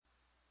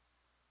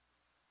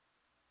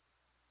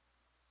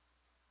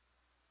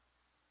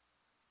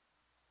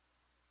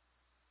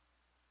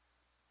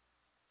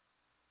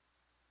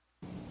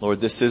Lord,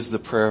 this is the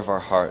prayer of our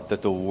heart,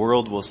 that the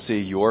world will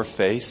see your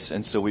face.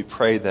 And so we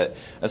pray that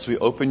as we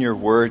open your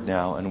word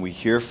now and we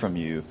hear from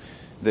you,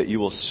 that you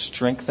will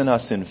strengthen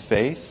us in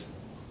faith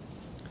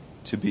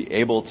to be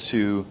able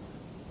to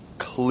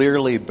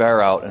clearly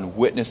bear out and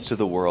witness to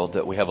the world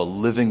that we have a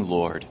living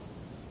Lord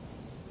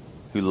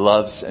who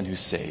loves and who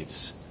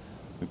saves.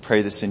 We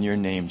pray this in your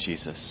name,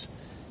 Jesus.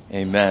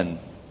 Amen.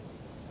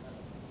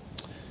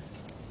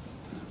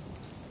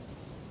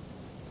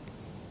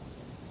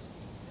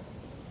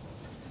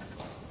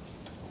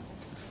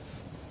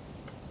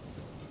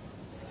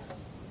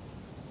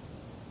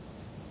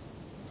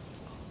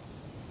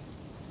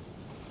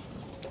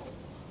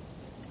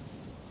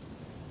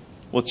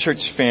 Well,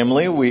 church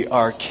family, we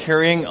are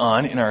carrying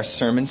on in our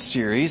sermon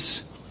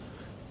series,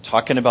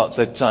 talking about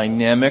the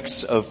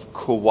dynamics of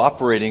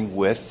cooperating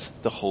with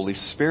the Holy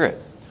Spirit,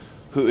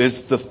 who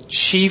is the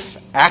chief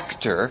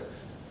actor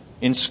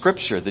in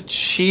Scripture, the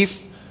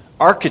chief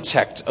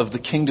architect of the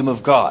kingdom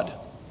of God,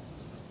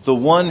 the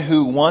one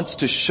who wants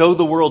to show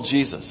the world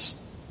Jesus.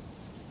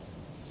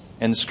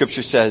 And the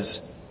Scripture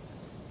says,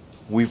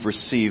 we've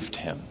received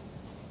him.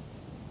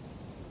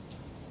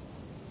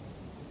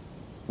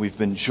 We've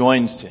been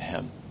joined to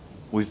him.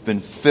 We've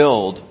been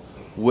filled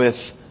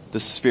with the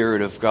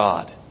Spirit of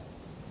God.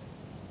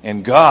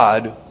 And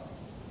God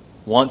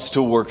wants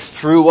to work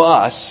through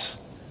us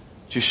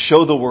to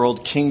show the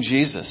world King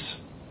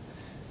Jesus.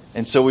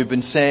 And so we've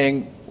been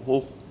saying,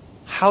 well,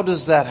 how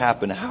does that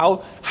happen?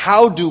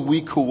 How do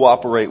we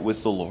cooperate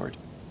with the Lord?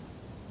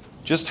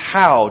 Just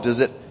how does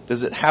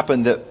it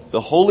happen that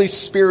the Holy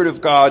Spirit of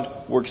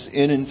God works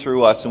in and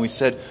through us? And we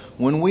said,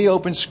 when we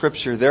open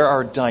Scripture, there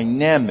are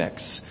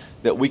dynamics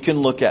that we can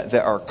look at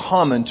that are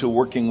common to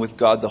working with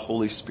God the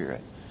Holy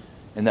Spirit.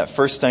 And that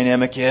first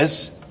dynamic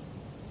is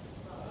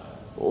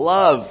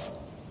love.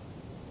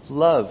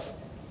 Love.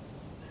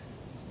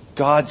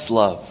 God's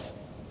love.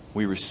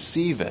 We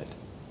receive it.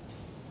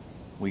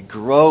 We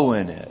grow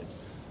in it.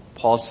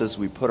 Paul says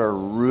we put our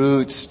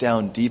roots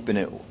down deep in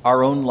it.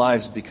 Our own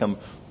lives become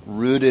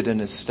rooted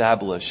and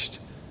established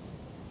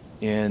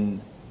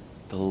in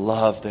the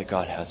love that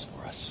God has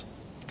for us.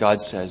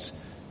 God says,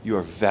 you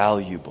are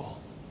valuable.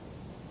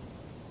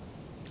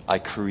 I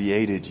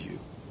created you.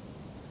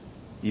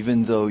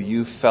 Even though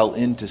you fell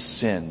into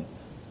sin,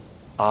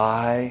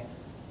 I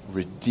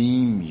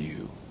redeem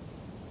you.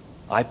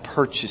 I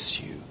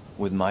purchase you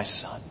with my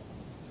Son.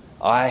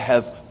 I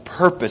have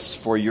purpose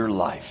for your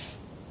life.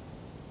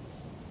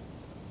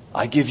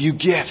 I give you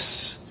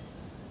gifts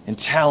and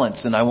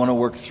talents, and I want to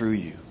work through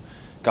you.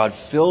 God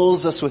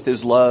fills us with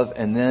his love,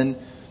 and then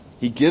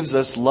he gives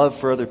us love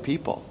for other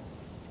people.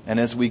 And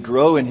as we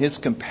grow in his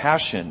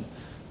compassion,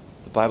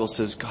 the Bible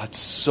says God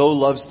so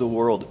loves the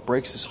world, it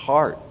breaks his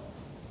heart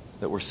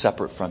that we're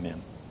separate from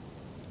him.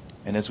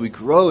 And as we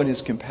grow in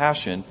his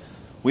compassion,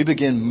 we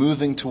begin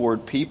moving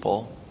toward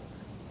people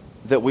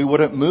that we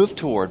wouldn't move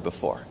toward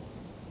before.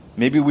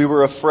 Maybe we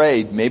were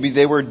afraid. Maybe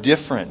they were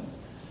different.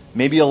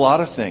 Maybe a lot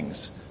of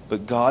things.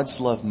 But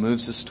God's love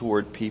moves us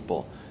toward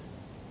people.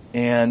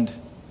 And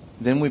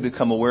then we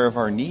become aware of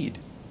our need.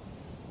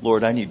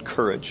 Lord, I need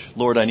courage.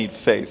 Lord, I need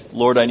faith.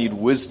 Lord, I need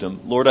wisdom.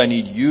 Lord, I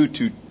need you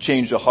to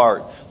change a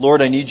heart.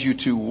 Lord, I need you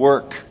to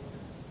work.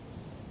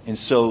 And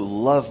so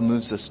love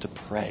moves us to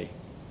pray.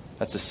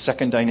 That's the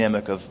second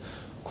dynamic of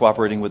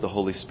cooperating with the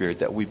Holy Spirit,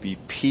 that we be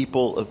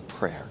people of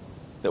prayer,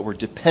 that we're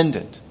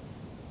dependent,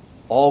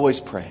 always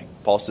praying.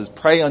 Paul says,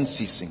 pray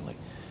unceasingly.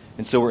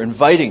 And so we're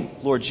inviting,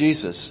 Lord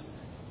Jesus,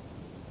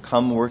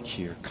 come work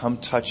here, come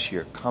touch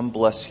here, come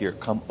bless here,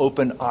 come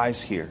open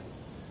eyes here.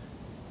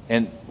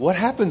 And what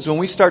happens when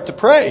we start to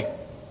pray?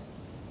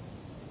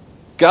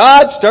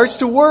 God starts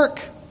to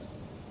work.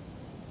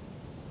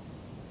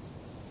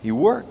 He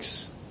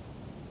works.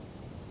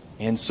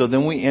 And so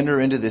then we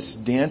enter into this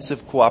dance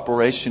of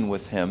cooperation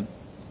with him.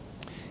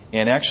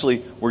 And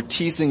actually, we're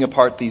teasing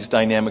apart these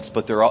dynamics,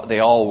 but they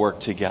all work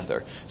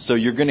together. So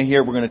you're going to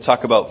hear, we're going to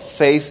talk about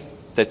faith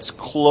that's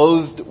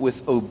clothed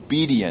with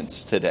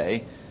obedience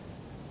today.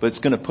 But it's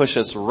going to push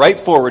us right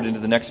forward into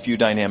the next few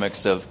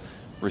dynamics of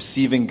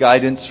receiving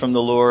guidance from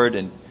the Lord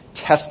and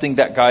testing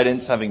that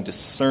guidance, having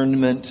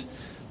discernment.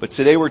 But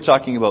today we're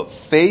talking about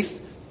faith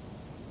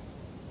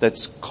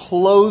that's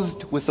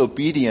clothed with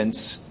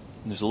obedience.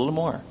 And there's a little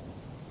more.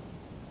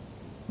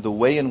 The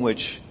way in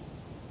which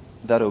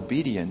that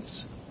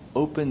obedience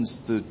opens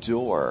the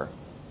door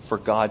for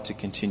God to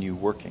continue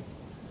working.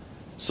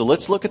 So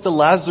let's look at the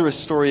Lazarus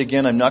story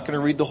again. I'm not going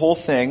to read the whole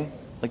thing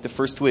like the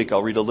first week.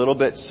 I'll read a little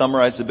bit,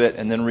 summarize a bit,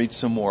 and then read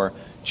some more.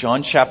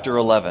 John chapter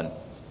 11.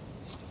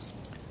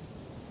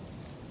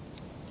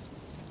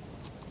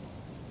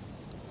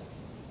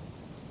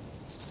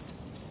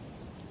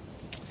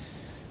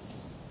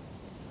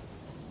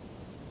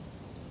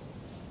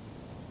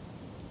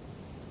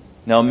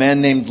 Now a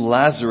man named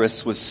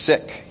Lazarus was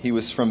sick. He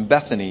was from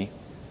Bethany,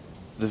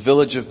 the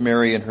village of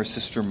Mary and her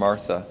sister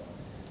Martha.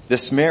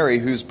 This Mary,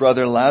 whose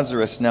brother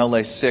Lazarus now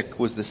lay sick,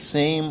 was the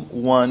same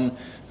one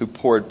who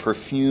poured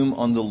perfume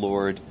on the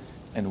Lord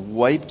and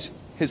wiped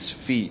his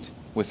feet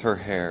with her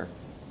hair.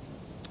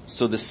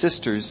 So the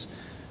sisters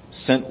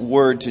sent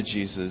word to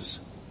Jesus,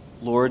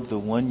 "Lord, the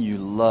one you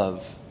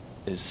love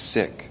is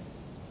sick."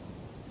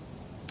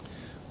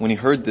 When he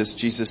heard this,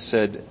 Jesus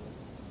said,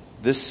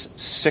 "This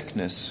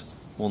sickness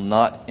will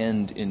not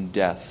end in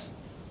death.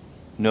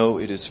 No,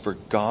 it is for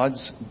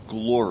God's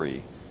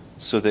glory,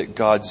 so that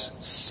God's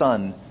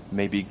Son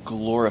may be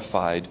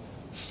glorified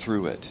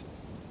through it."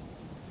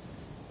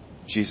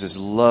 Jesus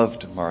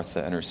loved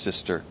Martha and her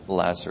sister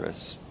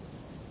Lazarus.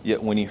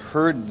 Yet when he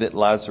heard that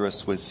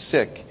Lazarus was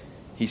sick,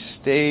 he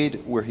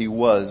stayed where he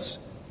was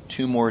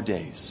 2 more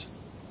days.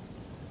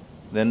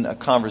 Then a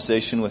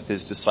conversation with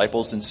his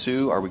disciples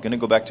ensue. Are we going to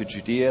go back to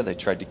Judea? They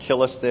tried to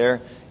kill us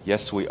there.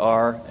 Yes, we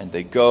are. And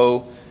they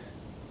go.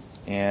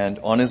 And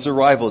on his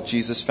arrival,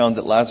 Jesus found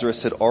that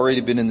Lazarus had already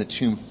been in the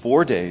tomb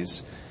 4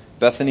 days.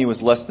 Bethany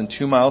was less than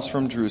 2 miles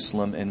from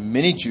Jerusalem, and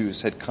many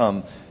Jews had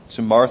come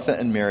to Martha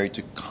and Mary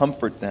to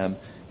comfort them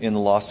in the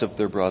loss of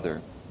their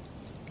brother.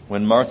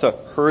 When Martha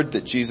heard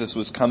that Jesus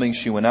was coming,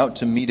 she went out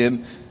to meet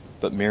him,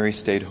 but Mary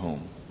stayed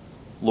home.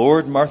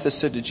 "Lord," Martha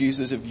said to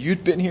Jesus, "if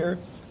you'd been here,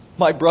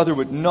 my brother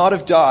would not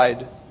have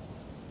died.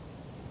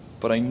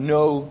 But I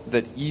know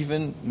that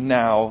even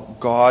now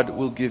God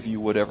will give you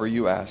whatever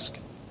you ask."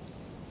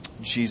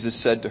 Jesus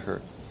said to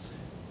her,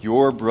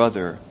 "Your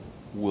brother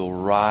will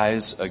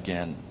rise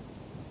again."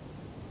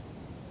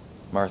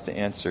 Martha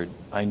answered,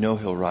 "I know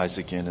he'll rise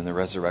again in the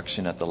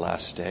resurrection at the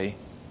last day."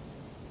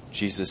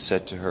 Jesus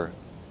said to her,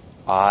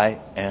 "I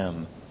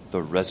am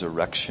the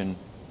resurrection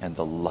and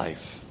the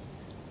life.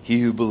 He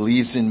who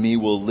believes in me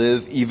will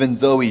live even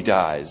though he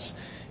dies.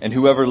 And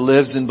whoever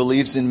lives and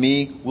believes in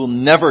me will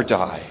never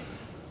die.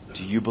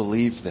 Do you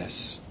believe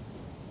this?"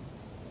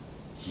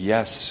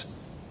 "Yes,"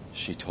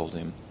 she told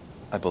him.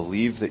 "I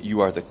believe that you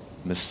are the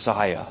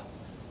Messiah,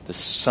 the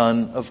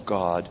Son of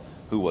God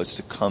who was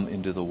to come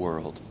into the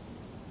world."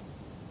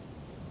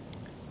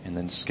 And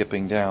then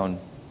skipping down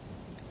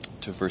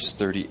to verse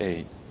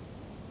 38,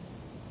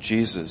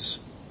 Jesus,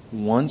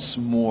 once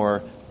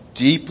more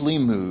deeply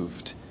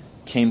moved,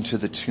 came to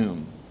the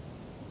tomb.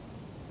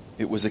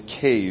 It was a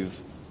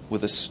cave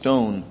with a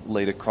stone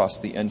laid across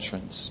the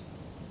entrance.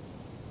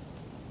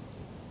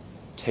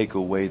 "Take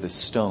away the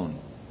stone,"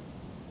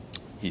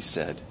 he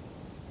said.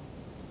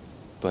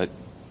 "But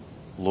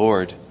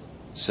Lord,"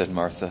 said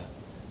Martha,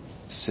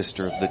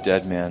 sister of the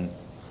dead man,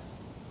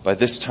 "by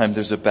this time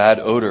there's a bad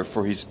odor,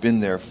 for he's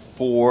been there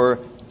 4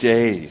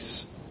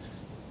 days."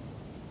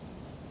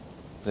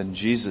 Then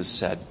Jesus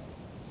said,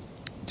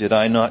 "Did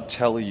I not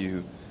tell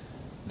you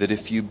that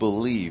if you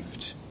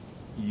believed,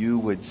 you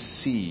would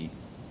see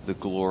the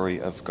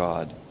glory of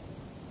God?"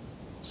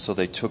 So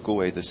they took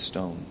away the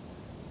stone.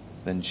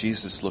 Then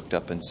Jesus looked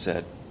up and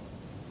said,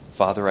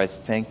 "Father, I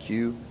thank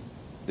you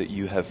that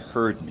you have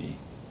heard me.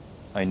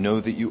 I know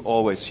that you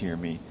always hear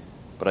me,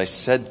 but I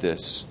said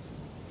this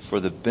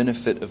for the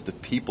benefit of the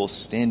people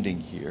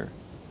standing here,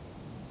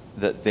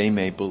 that they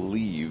may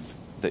believe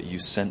that you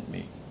sent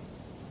me."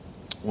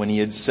 When he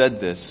had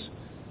said this,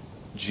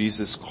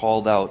 Jesus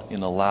called out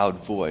in a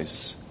loud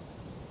voice,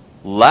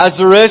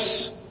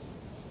 "Lazarus,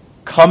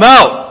 come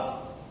out!"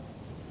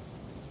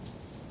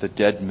 The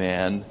dead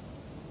man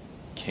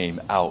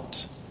came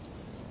out,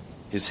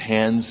 his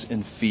hands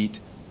and feet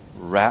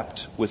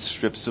wrapped with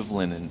strips of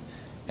linen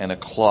and a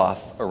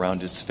cloth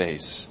around his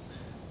face.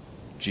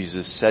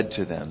 Jesus said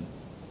to them,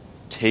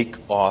 "Take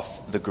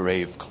off the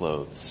grave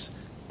clothes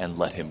and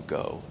let him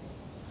go."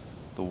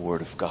 The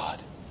word of God.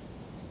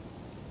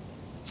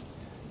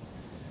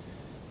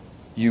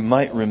 You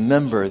might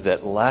remember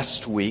that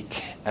last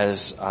week,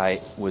 as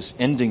I was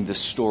ending the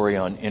story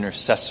on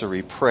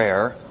intercessory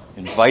prayer,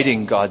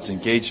 inviting God's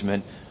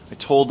engagement, I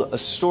told a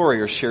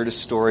story or shared a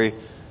story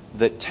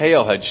that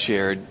Teo had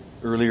shared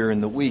earlier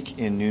in the week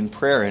in noon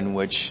prayer, in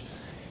which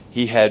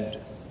he had,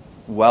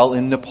 while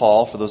in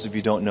Nepal, for those of you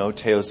who don't know,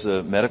 Teo's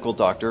a medical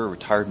doctor, a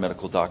retired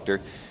medical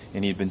doctor,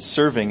 and he'd been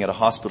serving at a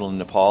hospital in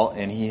Nepal,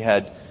 and he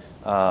had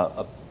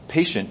a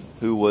patient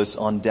who was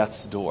on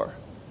death's door.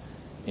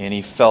 And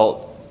he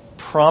felt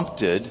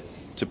prompted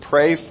to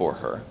pray for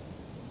her,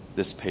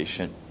 this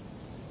patient.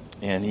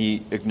 And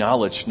he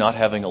acknowledged not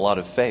having a lot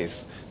of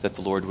faith that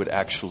the Lord would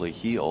actually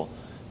heal,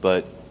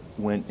 but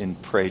went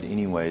and prayed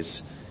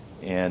anyways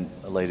and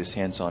laid his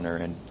hands on her.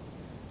 And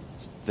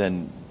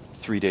then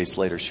 3 days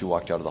later, she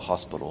walked out of the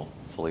hospital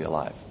fully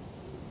alive.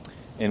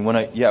 And when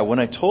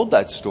I told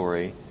that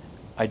story,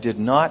 I did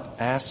not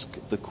ask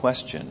the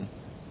question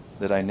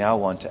that I now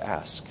want to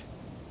ask.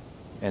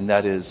 And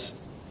that is,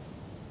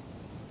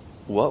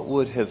 what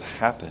would have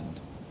happened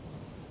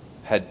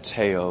had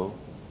Teo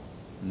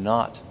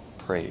not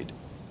prayed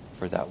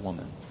for that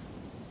woman?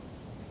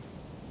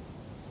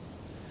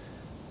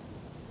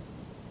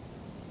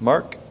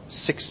 Mark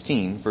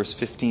 16, verse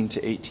 15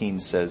 to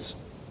 18 says,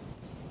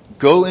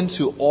 "Go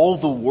into all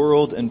the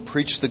world and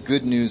preach the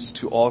good news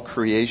to all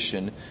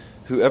creation.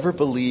 Whoever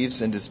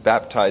believes and is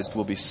baptized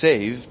will be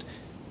saved,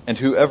 and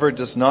whoever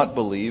does not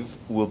believe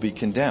will be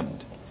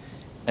condemned.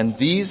 And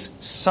these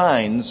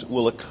signs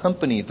will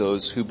accompany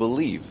those who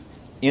believe.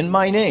 In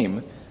my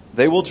name,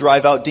 they will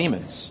drive out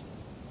demons.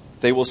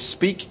 They will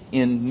speak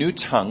in new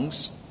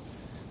tongues.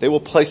 They will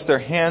place their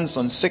hands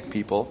on sick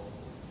people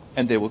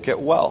and they will get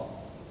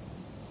well.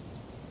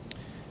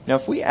 Now,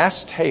 if we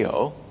ask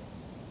Teo,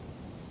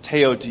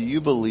 do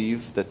you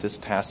believe that this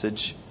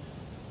passage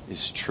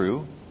is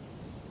true?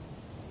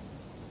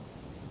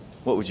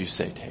 What would you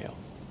say, Teo?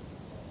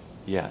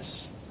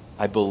 Yes,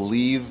 I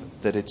believe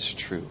that it's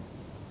true.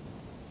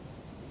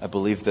 I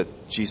believe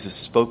that Jesus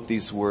spoke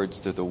these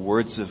words. They're the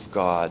words of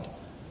God.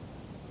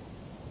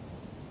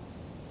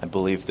 I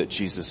believe that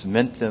Jesus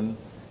meant them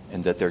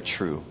and that they're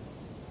true.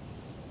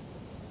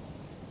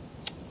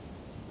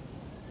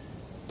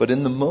 But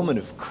in the moment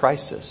of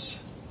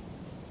crisis,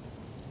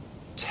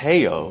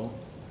 Teo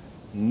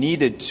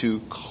needed to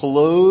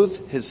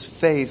clothe his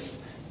faith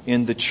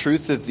in the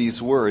truth of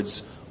these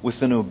words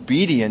with an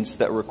obedience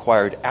that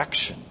required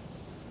action.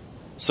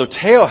 So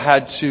Teo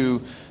had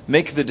to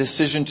make the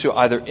decision to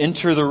either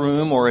enter the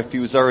room, or if he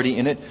was already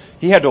in it,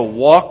 he had to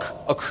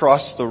walk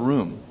across the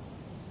room.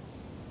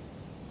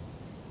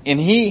 And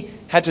he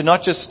had to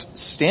not just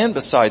stand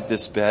beside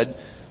this bed,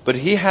 but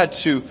he had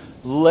to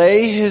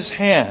lay his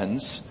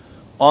hands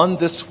on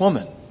this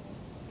woman.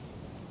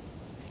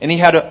 And he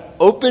had to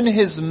open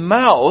his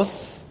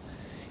mouth,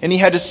 and he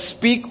had to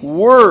speak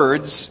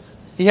words.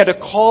 He had to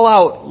call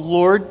out,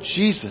 Lord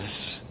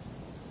Jesus,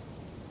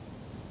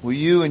 will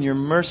you in your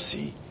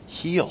mercy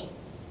heal?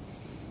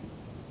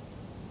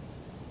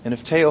 And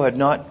if Teo had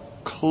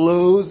not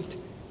clothed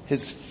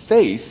his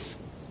faith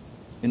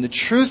in the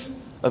truth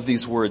of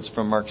these words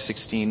from Mark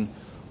 16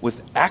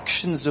 with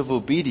actions of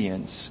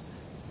obedience,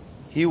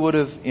 he would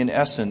have, in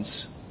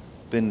essence,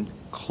 been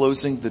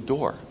closing the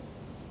door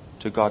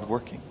to God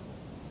working.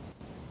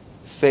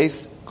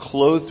 Faith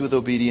clothed with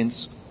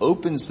obedience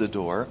opens the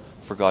door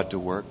for God to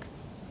work.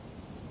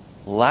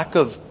 Lack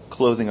of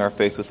clothing our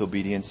faith with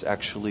obedience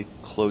actually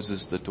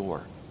closes the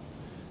door.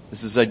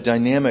 This is a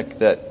dynamic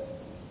that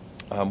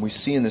we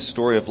see in the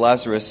story of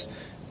Lazarus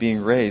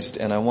being raised,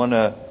 and I want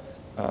to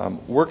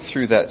work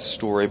through that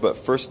story, but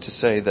first to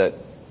say that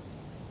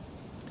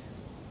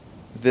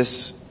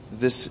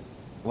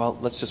well,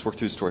 let's just work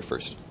through the story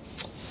first.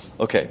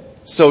 Okay,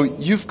 so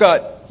you've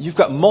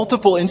got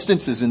multiple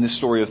instances in this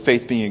story of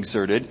faith being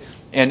exerted,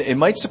 and it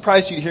might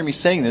surprise you to hear me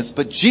saying this,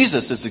 but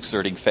Jesus is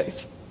exerting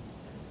faith.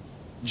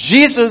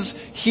 Jesus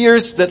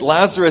hears that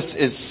Lazarus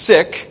is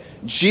sick.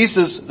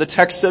 Jesus, the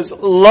text says,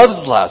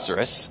 loves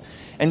Lazarus.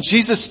 And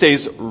Jesus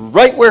stays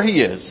right where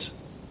he is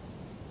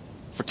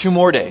for 2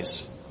 more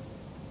days.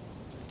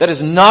 That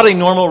is not a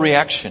normal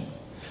reaction.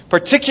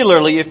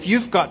 Particularly if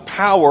you've got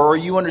power, or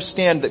you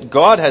understand that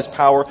God has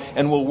power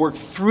and will work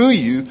through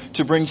you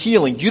to bring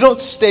healing. You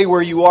don't stay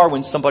where you are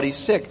when somebody's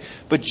sick.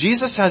 But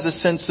Jesus has a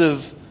sense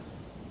of,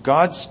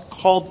 God's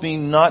called me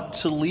not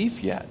to leave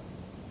yet.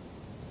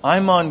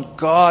 I'm on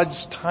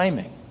God's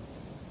timing.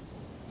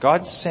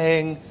 God's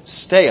saying,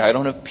 stay. I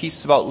don't have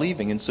peace about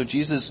leaving. And so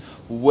Jesus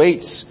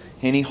waits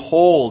and he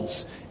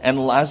holds,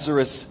 and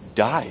Lazarus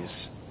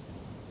dies.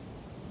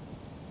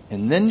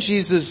 And then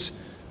Jesus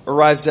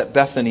arrives at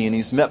Bethany, and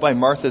he's met by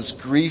Martha's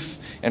grief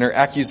and her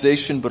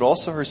accusation, but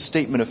also her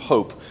statement of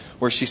hope,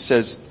 where she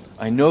says,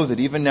 I know that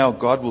even now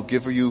God will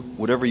give you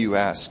whatever you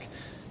ask.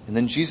 And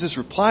then Jesus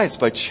replies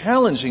by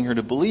challenging her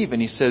to believe,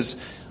 and he says,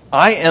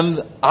 I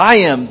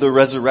am the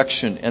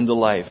resurrection and the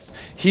life.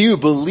 He who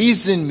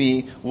believes in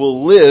me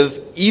will live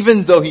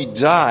even though he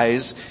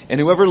dies,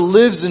 and whoever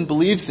lives and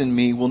believes in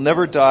me will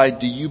never die.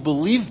 Do you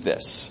believe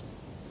this?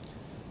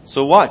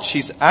 So watch,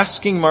 she's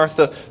asking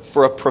Martha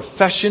for a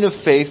profession of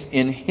faith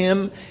in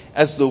him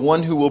as the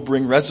one who will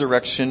bring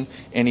resurrection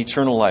and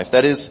eternal life.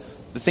 That is,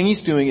 the thing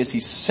he's doing is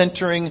he's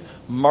centering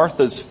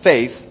Martha's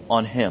faith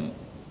on him.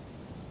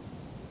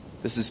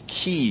 This is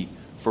key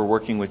for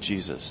working with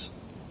Jesus.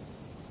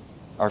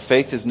 Our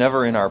faith is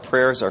never in our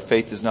prayers. Our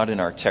faith is not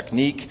in our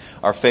technique.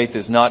 Our faith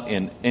is not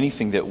in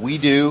anything that we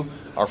do.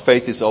 Our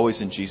faith is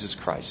always in Jesus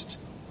Christ,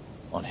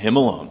 on him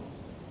alone,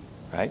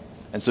 right?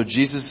 And so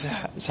Jesus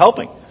is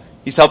helping.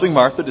 He's helping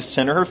Martha to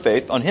center her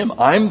faith on him.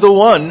 I'm the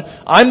one.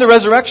 I'm the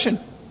resurrection.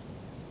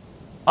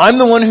 I'm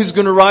the one who's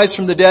going to rise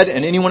from the dead,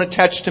 and anyone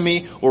attached to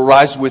me will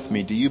rise with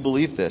me. Do you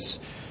believe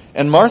this?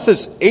 And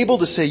Martha's able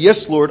to say,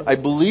 yes, Lord, I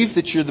believe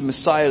that you're the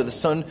Messiah, the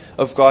Son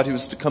of God who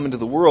is to come into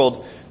the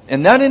world.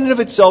 And that in and of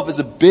itself is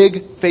a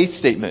big faith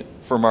statement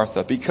for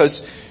Martha,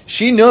 because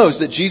she knows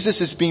that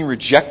Jesus is being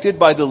rejected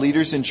by the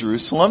leaders in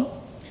Jerusalem,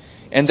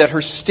 and that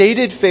her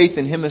stated faith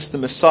in him as the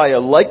Messiah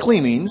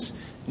likely means,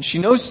 and she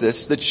knows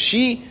this, that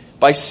she,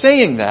 by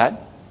saying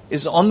that,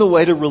 is on the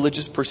way to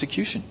religious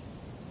persecution.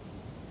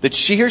 That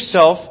she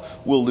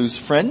herself will lose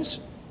friends,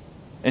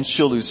 and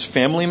she'll lose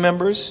family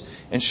members,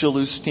 and she'll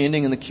lose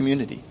standing in the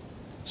community.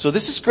 So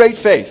this is great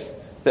faith,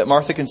 that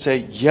Martha can say,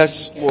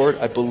 yes, Lord,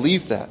 I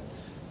believe that.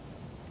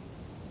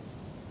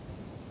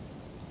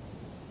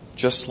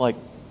 Just like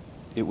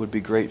it would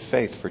be great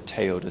faith for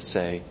Teo to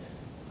say,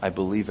 I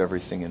believe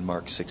everything in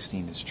Mark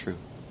 16 is true.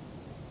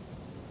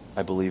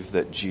 I believe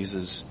that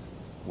Jesus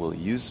will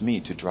use me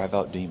to drive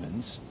out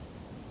demons,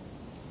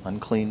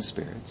 unclean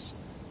spirits,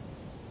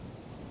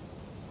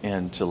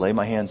 and to lay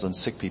my hands on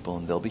sick people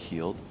and they'll be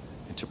healed,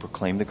 and to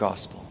proclaim the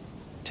gospel.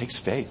 It takes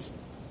faith.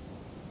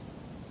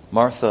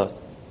 Martha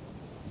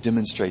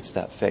demonstrates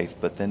that faith,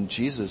 but then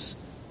Jesus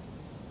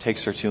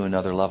takes her to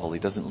another level. He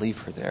doesn't leave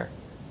her there.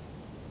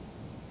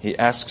 He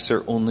asks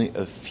her only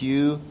a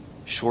few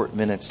short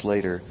minutes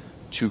later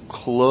to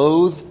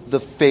clothe the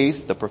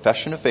faith, the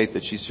profession of faith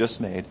that she's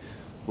just made,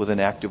 with an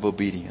act of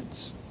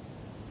obedience.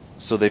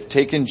 So they've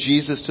taken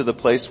Jesus to the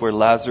place where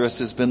Lazarus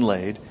has been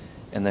laid,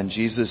 and then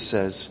Jesus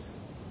says,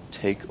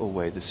 take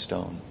away the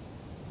stone.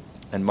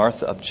 And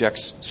Martha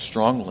objects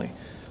strongly.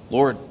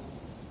 Lord,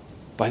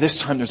 by this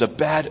time there's a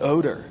bad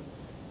odor.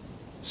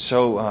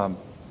 So,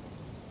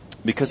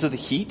 because of the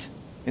heat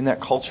in that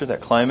culture,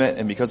 that climate,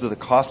 and because of the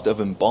cost of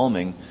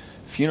embalming,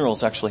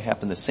 funerals actually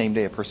happen the same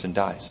day a person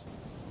dies.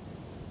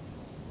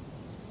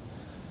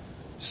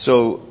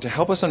 So, to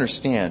help us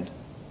understand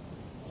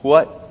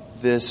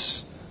what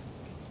this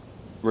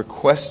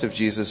request of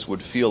Jesus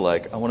would feel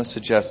like, I want to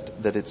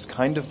suggest that it's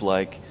kind of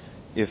like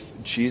if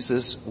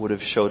Jesus would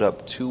have showed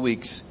up 2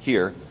 weeks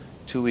here,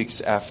 2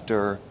 weeks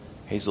after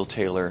Hazel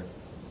Taylor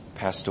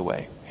passed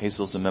away.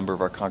 Hazel's a member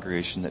of our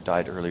congregation that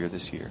died earlier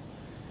this year.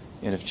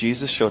 And if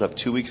Jesus showed up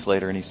 2 weeks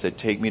later and he said,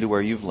 take me to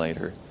where you've laid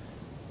her,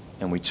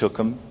 and we took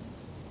him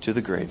to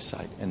the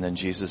gravesite, and then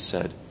Jesus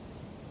said,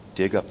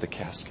 dig up the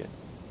casket.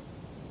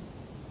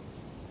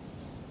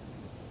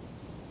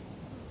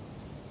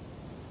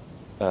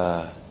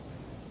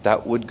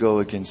 That would go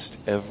against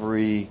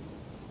every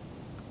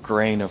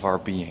grain of our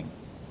being.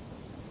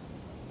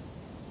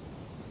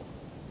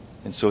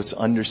 And so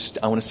I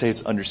want to say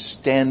it's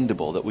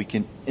understandable that we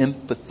can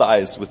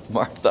empathize with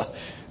Martha,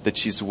 that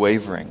she's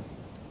wavering.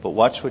 But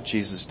watch what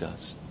Jesus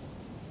does.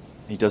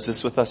 He does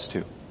this with us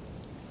too.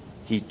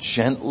 He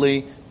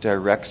gently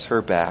directs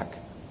her back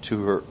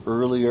to her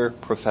earlier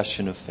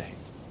profession of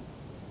faith.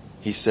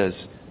 He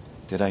says,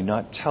 did I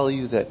not tell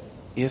you that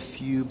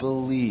if you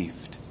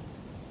believed,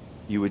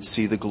 you would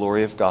see the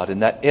glory of God?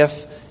 And that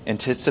if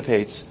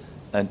anticipates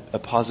a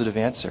positive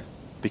answer,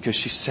 because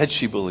she said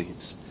she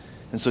believes.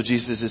 And so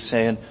Jesus is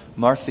saying,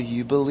 Martha,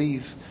 you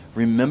believe.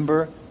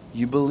 Remember,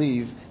 you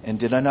believe. And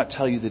did I not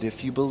tell you that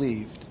if you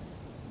believed?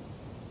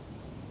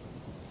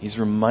 He's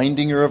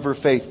reminding her of her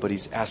faith, but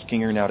he's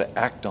asking her now to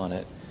act on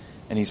it.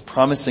 And he's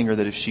promising her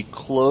that if she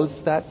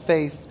clothes that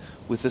faith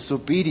with this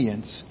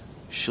obedience,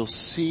 she'll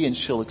see and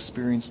she'll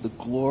experience the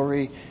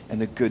glory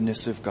and the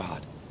goodness of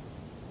God.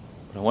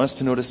 But I want us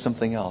to notice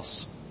something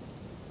else.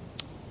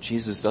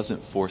 Jesus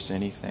doesn't force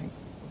anything.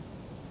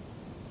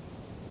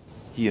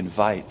 He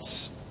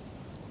invites.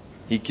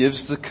 He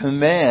gives the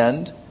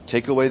command,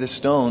 take away the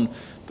stone,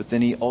 but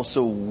then he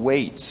also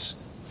waits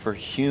for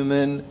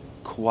human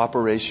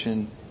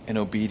cooperation and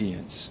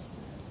obedience.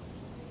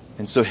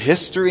 And so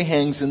history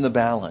hangs in the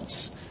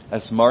balance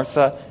as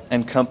Martha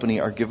and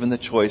company are given the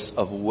choice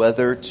of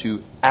whether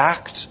to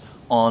act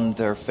on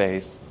their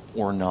faith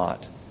or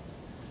not.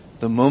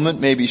 The moment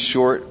may be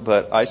short,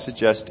 but I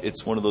suggest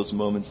it's one of those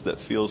moments that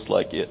feels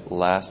like it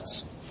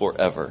lasts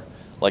forever.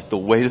 Like the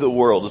weight of the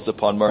world is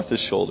upon Martha's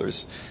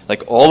shoulders.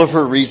 Like all of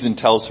her reason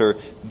tells her,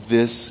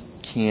 this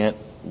can't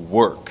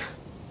work.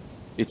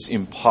 It's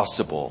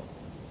impossible.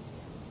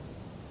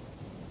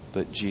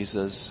 But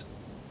Jesus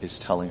is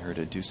telling her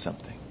to do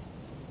something.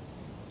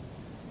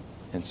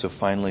 And so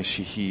finally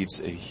she heaves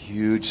a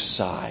huge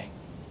sigh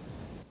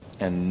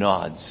and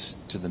nods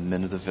to the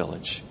men of the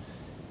village.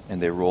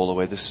 And they roll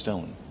away the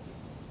stone.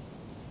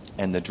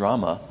 And the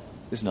drama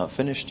is not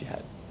finished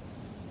yet.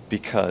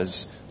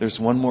 Because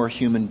there's one more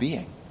human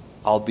being,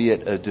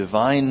 albeit a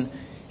divine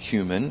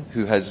human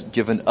who has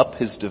given up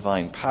his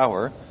divine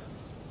power,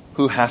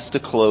 who has to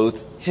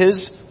clothe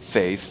his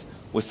faith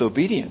with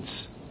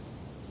obedience.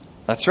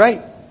 That's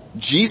right.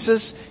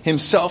 Jesus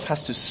himself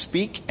has to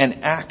speak and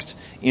act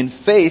in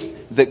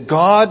faith that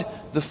God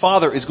the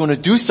Father is going to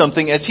do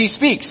something as he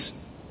speaks.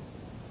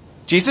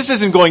 Jesus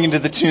isn't going into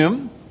the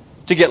tomb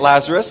to get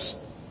Lazarus.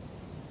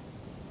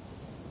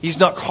 He's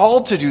not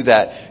called to do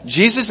that.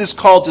 Jesus is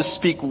called to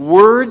speak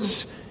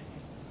words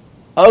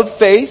of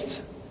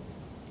faith,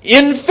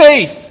 in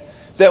faith,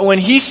 that when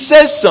he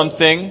says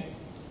something,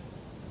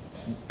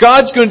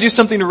 God's going to do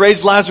something to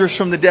raise Lazarus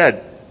from the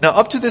dead. Now,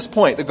 up to this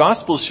point, the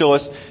Gospels show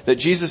us that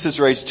Jesus has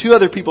raised 2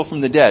 other people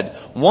from the dead.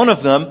 One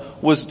of them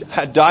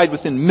had died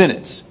within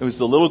minutes. It was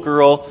the little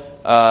girl,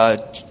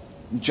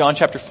 John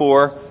chapter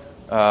 4,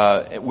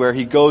 where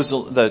he goes,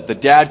 the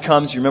dad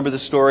comes, you remember the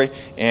story,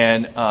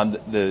 and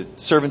the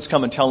servants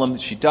come and tell him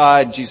that she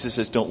died. Jesus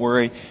says, don't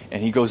worry,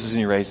 and he goes and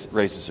he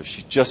raises her.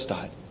 She just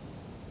died.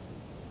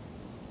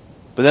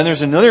 But then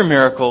there's another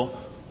miracle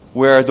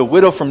where the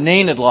widow from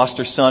Nain had lost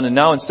her son, and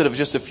now instead of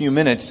just a few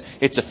minutes,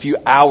 it's a few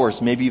hours,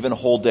 maybe even a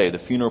whole day. The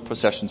funeral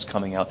procession's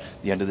coming out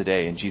at the end of the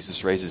day, and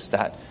Jesus raises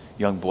that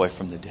young boy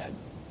from the dead.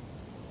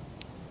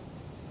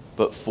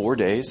 But 4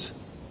 days,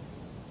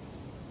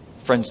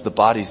 friends, the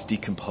body's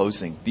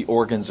decomposing. The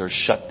organs are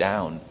shut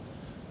down.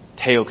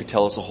 Teo could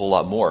tell us a whole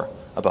lot more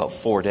about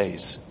 4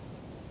 days.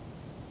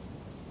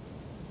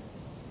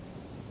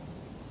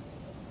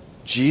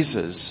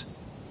 Jesus,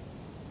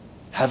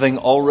 having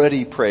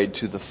already prayed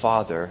to the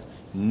Father,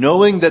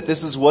 knowing that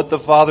this is what the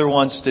Father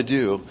wants to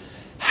do,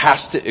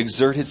 has to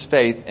exert his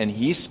faith, and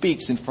he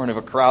speaks in front of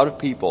a crowd of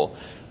people,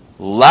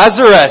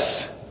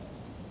 "Lazarus,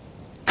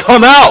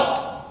 come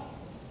out!"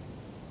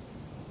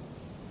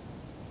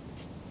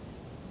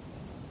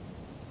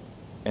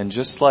 And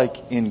just like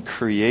in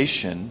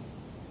creation,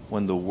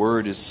 when the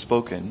word is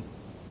spoken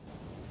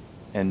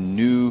and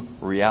new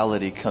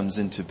reality comes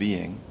into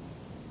being,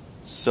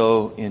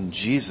 so in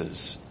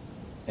Jesus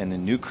and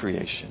in new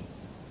creation,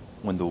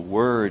 when the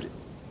word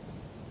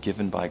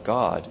given by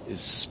God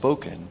is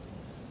spoken,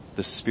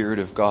 the Spirit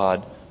of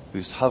God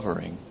who's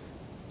hovering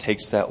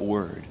takes that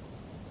word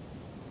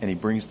and he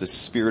brings the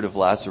spirit of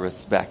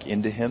Lazarus back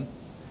into him,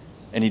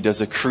 and he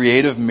does a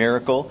creative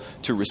miracle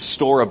to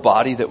restore a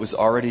body that was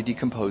already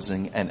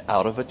decomposing, and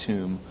out of a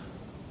tomb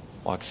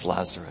walks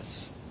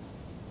Lazarus.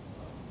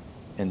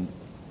 And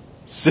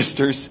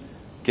sisters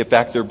get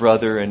back their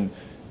brother, and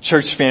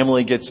church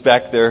family gets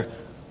back their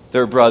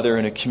brother,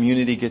 and a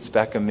community gets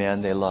back a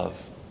man they love.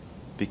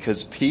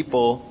 Because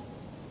people,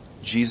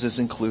 Jesus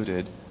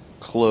included,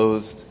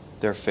 clothed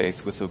their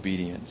faith with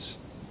obedience.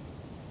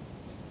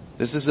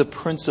 This is a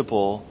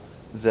principle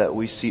that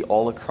we see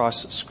all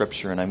across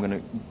Scripture, and I'm going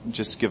to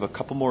just give a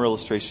couple more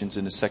illustrations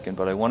in a second,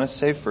 but I want to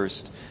say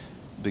first,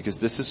 because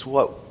this is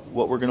what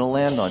we're going to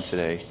land on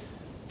today,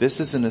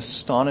 this is an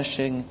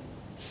astonishing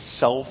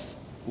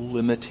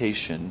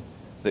self-limitation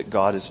that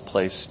God has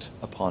placed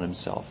upon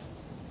himself.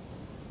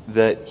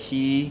 That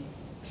he,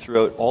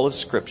 throughout all of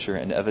Scripture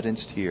and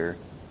evidenced here,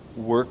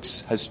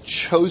 has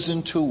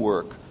chosen to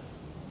work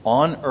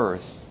on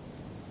earth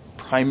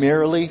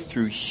primarily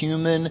through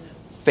human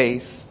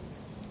faith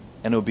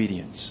and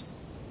obedience.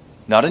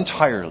 Not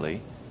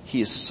entirely.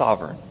 He is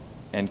sovereign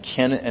and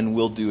can and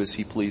will do as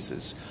he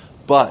pleases.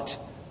 But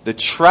the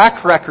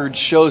track record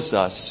shows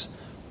us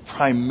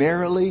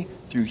primarily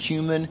through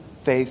human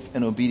faith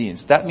and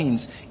obedience. That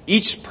means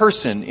each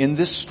person in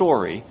this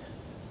story,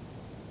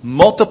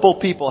 multiple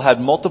people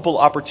had multiple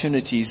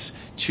opportunities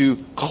to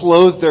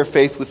clothe their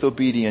faith with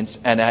obedience,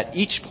 and at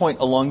each point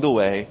along the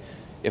way,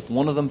 if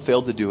one of them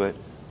failed to do it,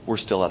 we're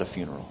still at a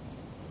funeral.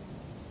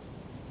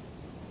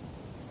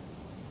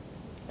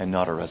 And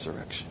not a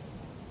resurrection.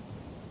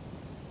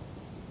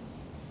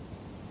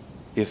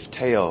 If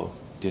Teo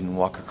didn't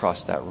walk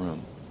across that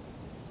room,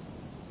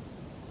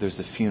 there's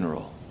a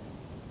funeral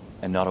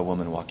and not a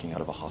woman walking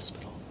out of a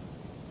hospital.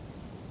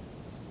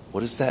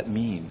 What does that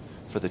mean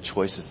for the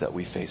choices that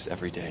we face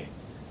every day?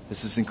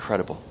 This is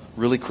incredible.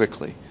 Really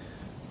quickly.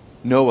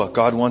 Noah,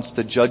 God wants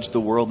to judge the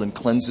world and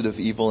cleanse it of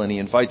evil, and he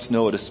invites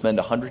Noah to spend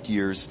 100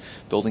 years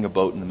building a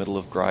boat in the middle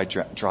of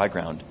dry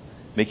ground,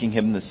 making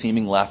him the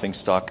seeming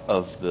laughingstock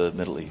of the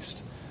Middle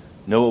East.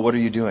 Noah, what are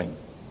you doing?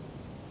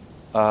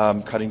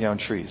 Cutting down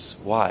trees.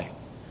 Why?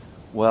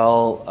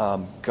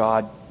 Well,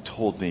 God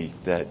told me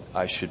that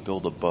I should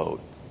build a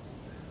boat.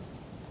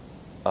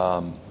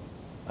 I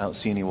don't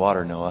see any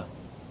water, Noah.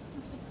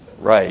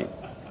 Right.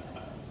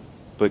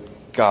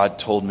 But God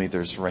told me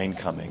there's rain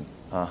coming.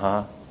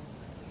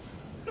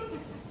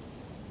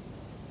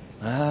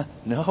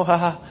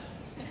 Noah.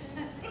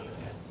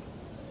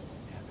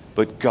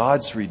 But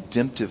God's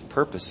redemptive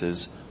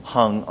purposes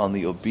hung on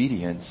the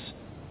obedience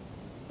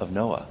of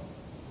Noah.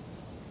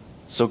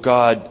 So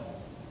God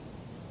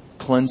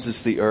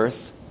cleanses the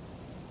earth,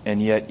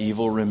 and yet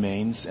evil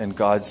remains, and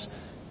God's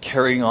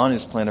carrying on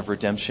his plan of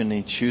redemption.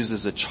 He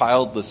chooses a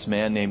childless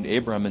man named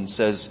Abram and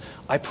says,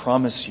 I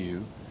promise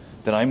you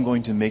that I'm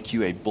going to make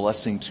you a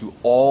blessing to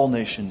all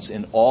nations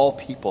and all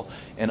people,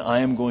 and I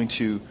am going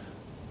to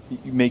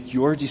make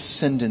your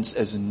descendants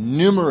as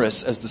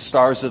numerous as the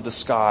stars of the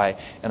sky,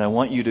 and I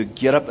want you to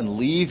get up and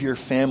leave your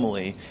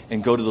family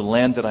and go to the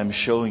land that I'm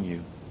showing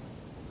you.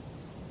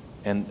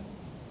 And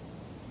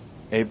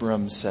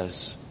Abram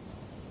says,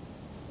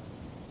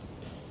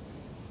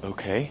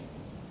 okay.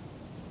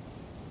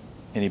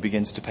 And he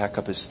begins to pack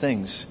up his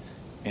things,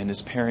 and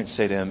his parents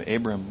say to him,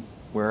 Abram,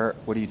 what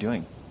are you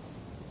doing?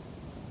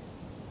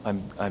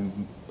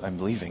 I'm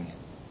leaving.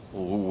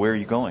 Well, where are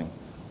you going?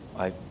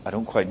 I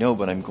don't quite know,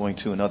 but I'm going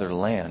to another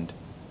land.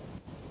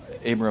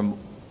 Abram,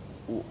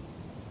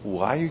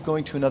 why are you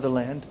going to another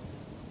land?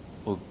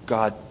 Well,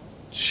 God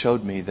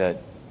showed me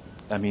that,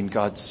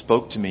 God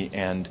spoke to me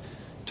and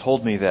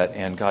told me that,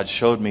 and God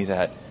showed me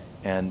that,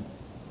 and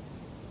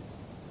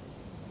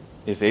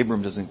if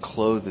Abram doesn't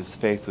clothe his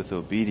faith with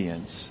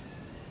obedience,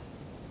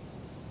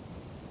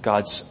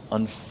 God's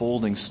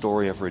unfolding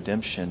story of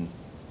redemption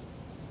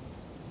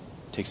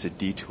takes a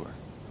detour.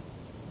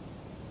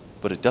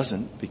 But it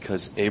doesn't,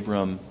 because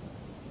Abram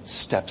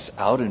steps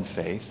out in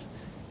faith.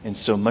 And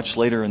so much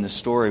later in the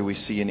story, we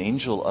see an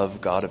angel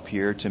of God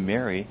appear to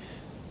Mary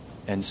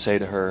and say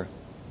to her,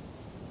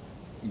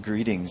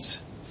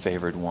 greetings,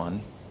 favored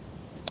one.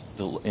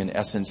 In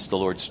essence, the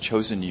Lord's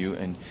chosen you,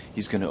 and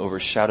he's going to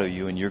overshadow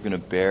you, and you're going to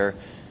bear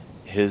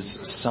his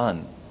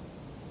son.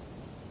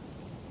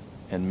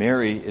 And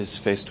Mary is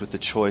faced with the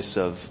choice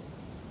of,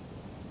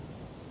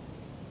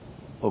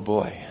 oh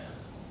boy,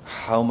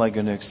 how am I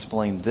going to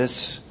explain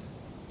this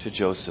to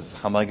Joseph?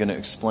 How am I going to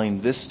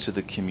explain this to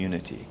the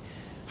community?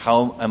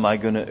 How am I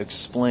going to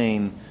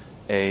explain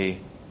a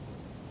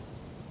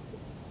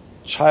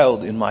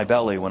child in my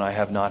belly when I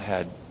have not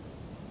had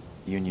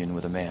union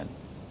with a man.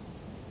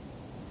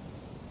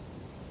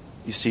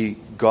 You see,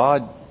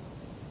 God,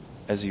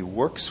 as He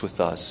works with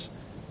us,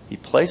 He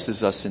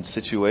places us in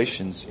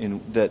situations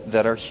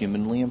that are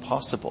humanly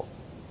impossible.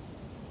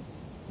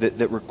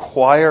 That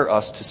require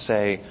us to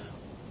say,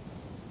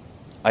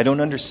 I don't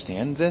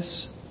understand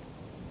this,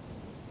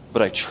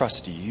 but I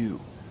trust you.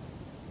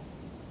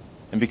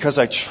 And because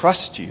I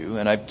trust you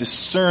and I've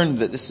discerned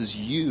that this is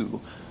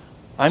you,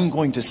 I'm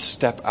going to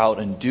step out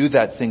and do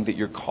that thing that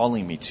you're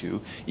calling me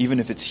to, even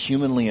if it's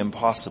humanly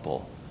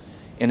impossible.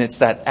 And it's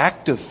that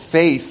act of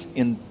faith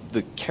in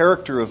the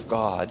character of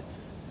God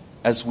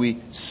as we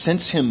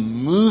sense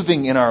Him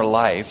moving in our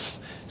life,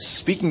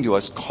 speaking to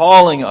us,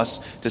 calling us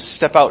to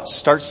step out,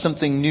 start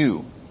something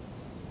new,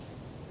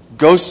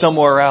 go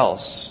somewhere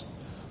else,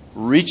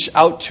 reach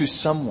out to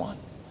someone,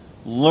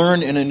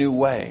 learn in a new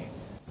way.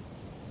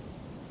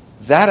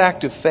 That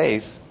act of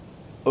faith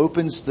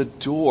opens the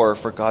door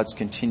for God's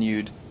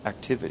continued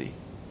activity.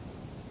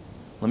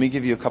 Let me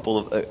give you a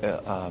couple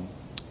of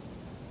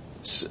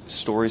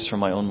stories from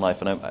my own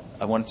life. And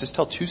I want to just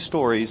tell two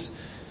stories.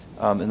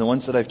 And the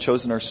ones that I've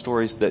chosen are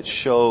stories that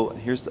show,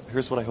 here's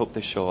what I hope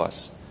they show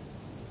us.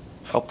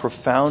 How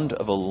profound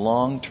of a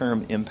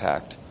long-term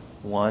impact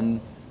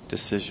one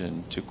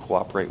decision to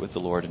cooperate with the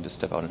Lord and to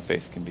step out in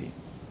faith can be.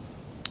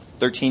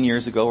 13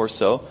 years ago or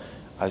so,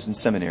 I was in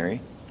seminary,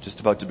 just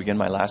about to begin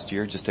my last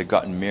year, just had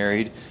gotten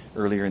married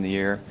earlier in the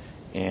year,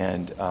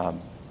 and got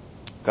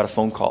a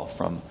phone call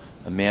from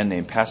a man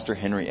named Pastor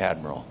Henry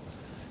Admiral,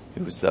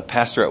 who was the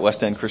pastor at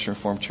West End Christian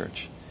Reformed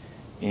Church,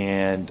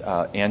 and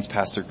Ann's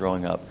pastor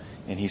growing up.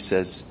 And he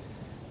says,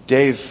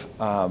 Dave,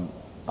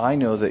 I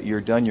know that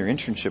you're done your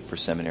internship for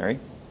seminary,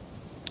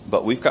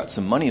 but we've got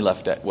some money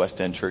left at West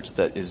End Church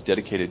that is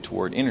dedicated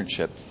toward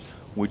internship.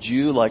 Would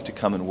you like to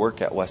come and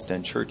work at West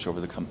End Church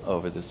over the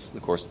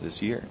course of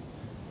this year?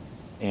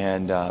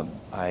 And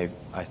I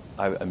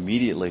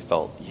immediately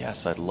felt,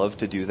 yes, I'd love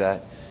to do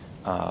that.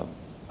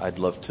 I'd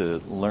love to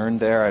learn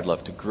there. I'd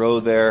love to grow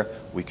there.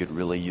 We could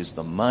really use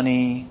the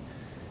money.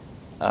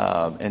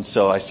 And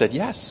so I said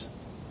yes.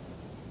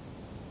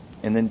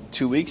 And then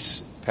 2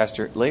 weeks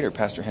later,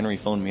 Pastor Henry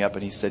phoned me up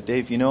and he said,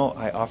 Dave,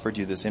 I offered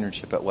you this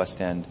internship at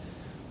West End.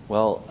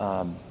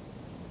 Well,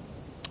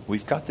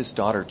 we've got this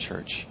daughter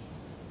church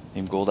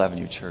named Gold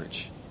Avenue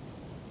Church.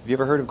 Have you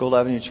ever heard of Gold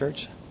Avenue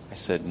Church? I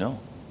said, no.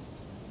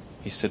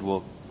 He said,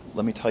 well,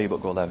 let me tell you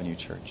about Gold Avenue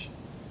Church.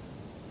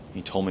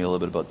 He told me a little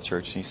bit about the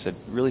church, and he said,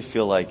 I really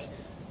feel like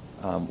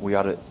we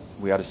ought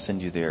to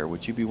send you there.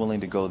 Would you be willing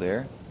to go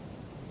there?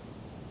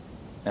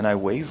 And I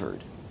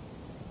wavered.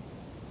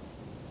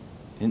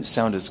 It didn't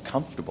sound as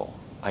comfortable.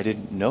 I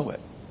didn't know it.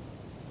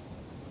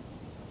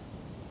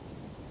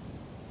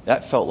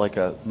 That felt like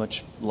a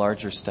much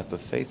larger step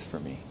of faith for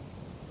me.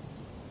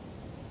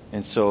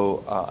 And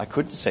so I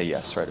couldn't say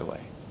yes right away.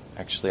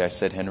 Actually, I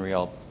said, Henry,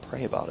 I'll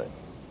pray about it.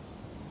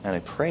 And I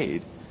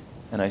prayed,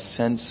 and I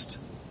sensed,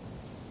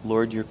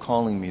 Lord, you're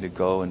calling me to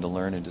go and to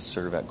learn and to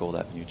serve at Gold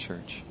Avenue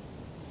Church.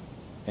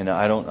 And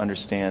I don't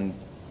understand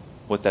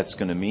what that's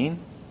going to mean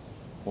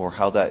or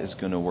how that is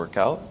going to work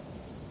out,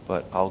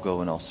 but I'll go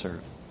and I'll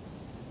serve.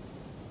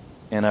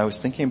 And I was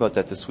thinking about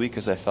that this week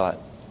as I thought,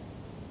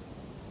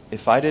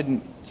 if I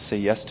didn't say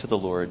yes to the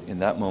Lord in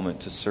that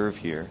moment to serve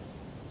here,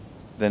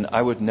 then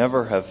I would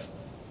never have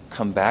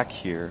come back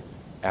here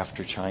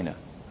after China,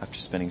 after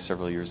spending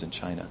several years in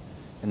China.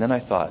 And then I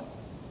thought,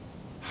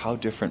 how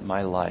different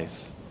my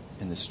life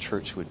in this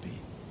church would be.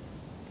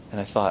 And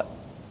I thought,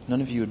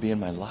 none of you would be in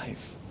my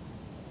life.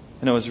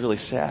 And I was really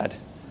sad.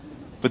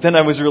 But then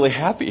I was really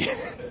happy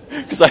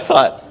because I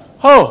thought,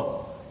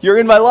 oh, you're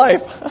in my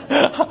life.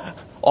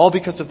 All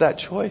because of that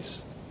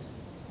choice.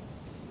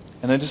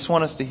 And I just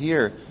want us to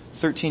hear,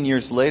 13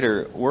 years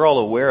later, we're all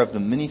aware of the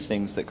many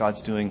things that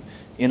God's doing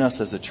in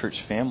us as a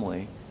church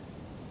family.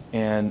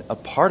 And a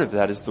part of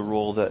that is the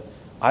role that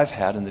I've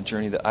had in the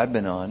journey that I've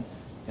been on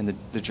and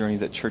the journey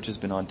that church has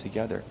been on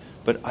together.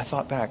 But I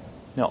thought back,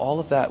 now all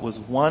of that was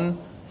one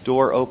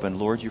door open.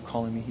 Lord, you're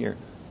calling me here.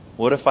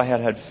 What if I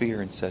had had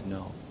fear and said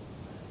no?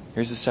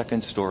 Here's the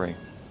second story.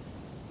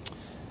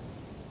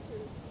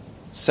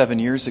 7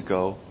 years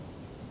ago,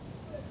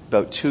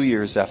 about 2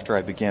 years after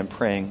I began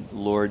praying,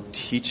 Lord,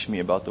 teach me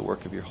about the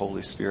work of your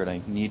Holy Spirit.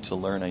 I need to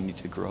learn. I need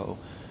to grow.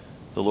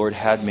 The Lord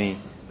had me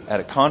at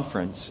a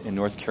conference in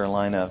North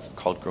Carolina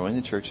called Growing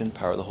the Church in the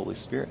Power of the Holy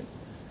Spirit.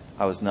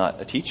 I was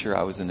not a teacher.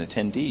 I was an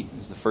attendee. It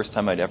was the first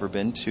time I'd ever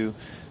been to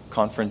a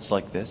conference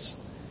like this.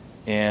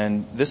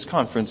 And this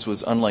conference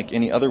was unlike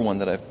any other one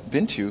that I've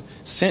been to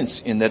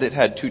since, in that it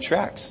had 2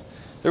 tracks.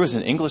 There was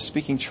an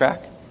English-speaking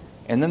track,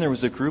 and then there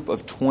was a group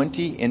of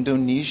 20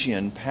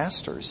 Indonesian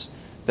pastors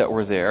that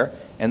were there,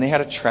 and they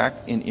had a track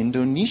in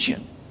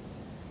Indonesian.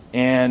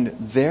 And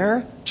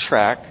their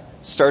track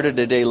started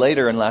a day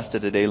later and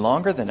lasted a day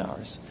longer than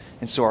ours.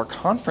 And so our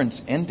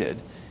conference ended,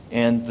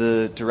 and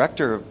the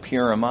director of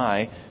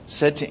PRMI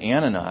said to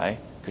Ann and I,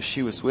 because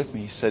she was with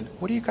me, he said,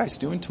 what are you guys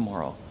doing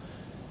tomorrow?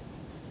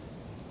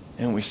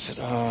 And we said,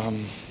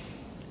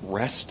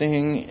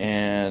 resting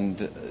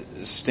and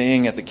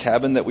staying at the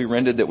cabin that we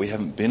rented that we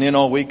haven't been in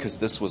all week because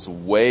this was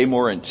way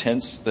more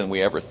intense than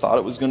we ever thought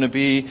it was going to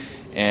be.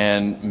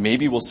 And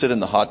maybe we'll sit in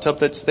the hot tub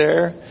that's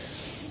there.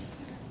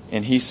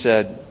 And he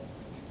said,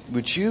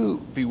 would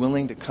you be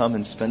willing to come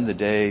and spend the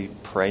day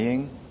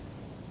praying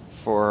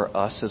for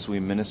us as we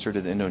minister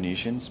to the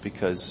Indonesians?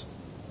 Because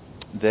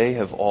they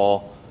have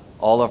all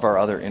of our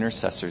other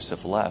intercessors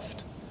have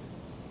left.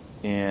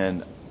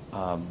 And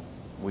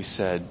we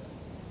said,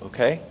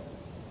 okay,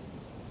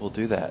 we'll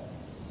do that.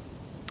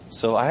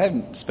 So I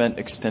hadn't spent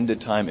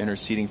extended time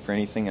interceding for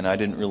anything, and I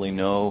didn't really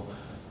know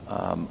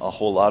a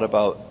whole lot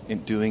about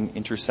doing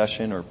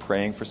intercession or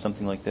praying for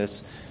something like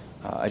this.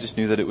 I just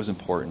knew that it was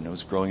important. It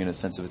was growing in a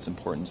sense of its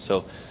importance.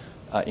 So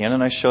Ann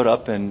and I showed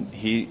up, and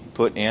he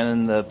put Ann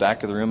in the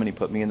back of the room, and he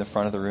put me in the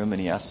front of the room,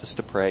 and he asked us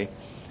to pray.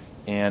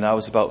 And I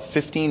was about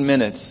 15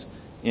 minutes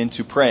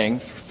into praying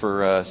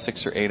for a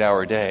 6 or 8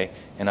 hour day,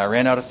 and I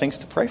ran out of things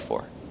to pray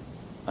for.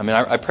 I mean,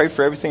 I prayed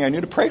for everything I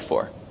knew to pray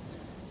for.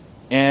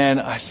 And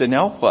I said,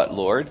 now what,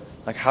 Lord?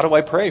 Like, how do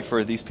I pray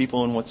for these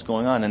people and what's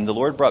going on? And the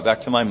Lord brought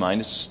back to my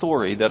mind a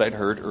story that I'd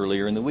heard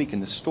earlier in the week.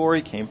 And the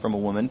story came from a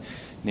woman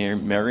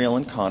named Mary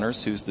Ellen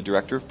Connors, who's the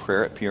director of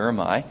prayer at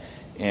PRMI,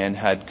 and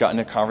had gotten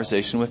a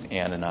conversation with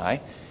Ann and I.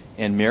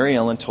 And Mary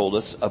Ellen told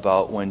us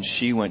about when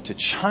she went to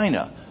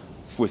China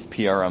with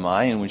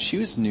PRMI and when she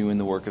was new in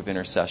the work of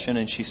intercession.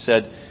 And she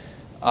said,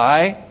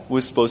 I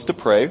was supposed to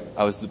pray.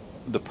 I was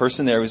the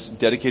person there was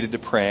dedicated to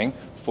praying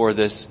for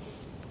this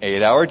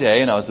 8 hour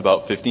day, and I was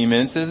about 15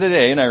 minutes into the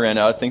day, and I ran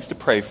out of things to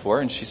pray for.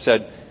 And she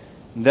said,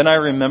 then I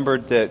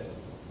remembered that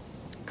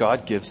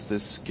God gives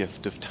this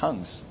gift of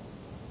tongues.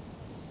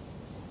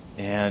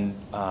 And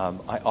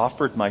I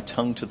offered my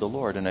tongue to the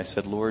Lord, and I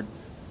said, Lord,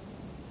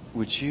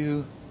 would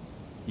you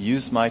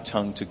use my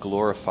tongue to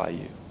glorify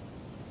you?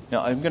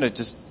 Now, I'm going to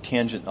just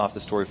tangent off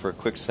the story for a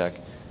quick sec,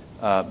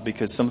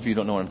 because some of you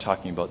don't know what I'm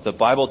talking about. The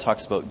Bible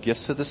talks about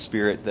gifts of the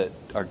Spirit that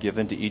are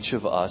given to each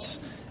of us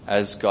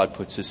as God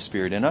puts His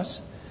Spirit in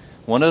us.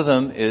 One of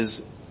them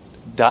is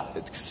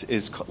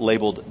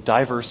labeled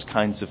diverse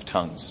kinds of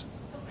tongues.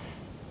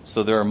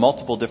 So there are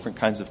multiple different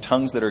kinds of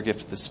tongues that are a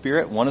gift of the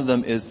Spirit. One of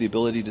them is the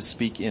ability to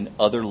speak in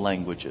other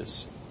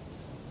languages.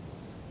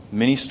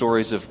 Many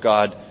stories of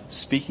God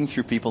speaking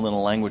through people in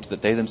a language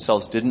that they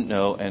themselves didn't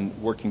know and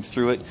working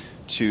through it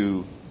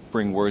to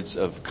bring words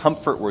of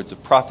comfort, words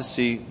of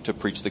prophecy, to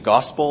preach the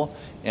gospel,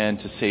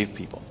 and to save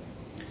people.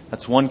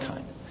 That's one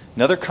kind.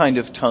 Another kind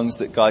of tongues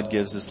that God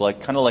gives is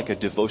kind of like a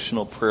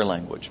devotional prayer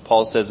language.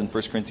 Paul says in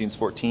 1 Corinthians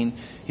 14,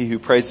 he who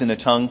prays in a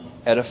tongue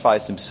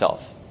edifies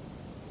himself.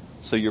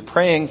 So you're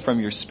praying from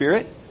your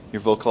spirit,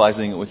 you're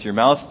vocalizing it with your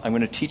mouth. I'm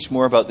going to teach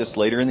more about this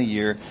later in the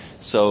year,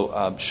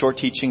 so short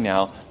teaching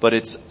now, but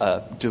it's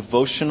a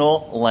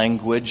devotional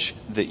language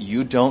that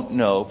you don't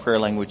know, prayer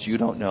language you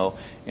don't know,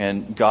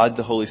 and God,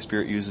 the Holy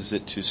Spirit, uses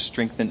it to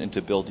strengthen and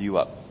to build you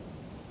up.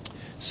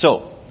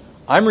 So,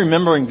 I'm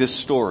remembering this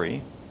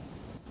story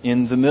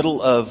in the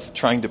middle of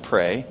trying to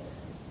pray,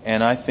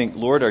 and I think,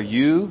 Lord, are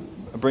you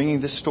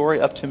bringing this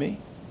story up to me?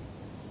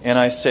 And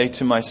I say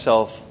to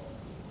myself,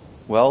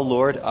 well,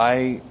 Lord,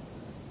 I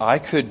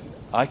could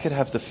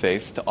have the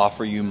faith to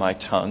offer you my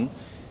tongue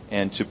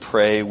and to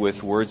pray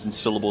with words and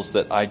syllables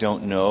that I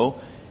don't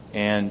know,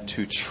 and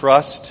to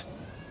trust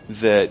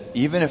that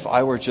even if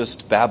I were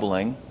just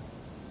babbling,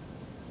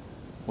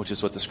 which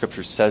is what the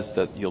scripture says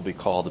that you'll be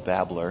called a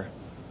babbler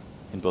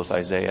in both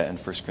Isaiah and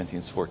 1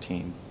 Corinthians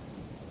 14.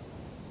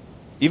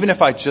 Even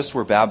if I just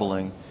were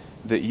babbling,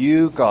 that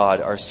you,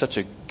 God, are such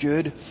a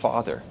good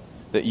Father,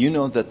 that you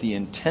know that the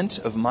intent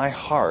of my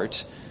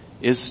heart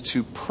is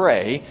to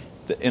pray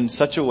in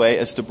such a way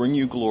as to bring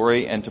you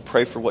glory and to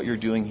pray for what you're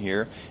doing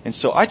here. And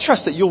so I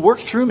trust that you'll work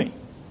through me.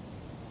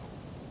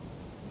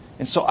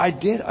 And so I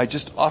did. I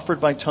just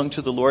offered my tongue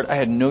to the Lord. I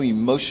had no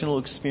emotional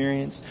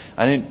experience.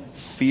 I didn't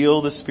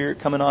feel the Spirit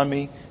coming on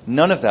me.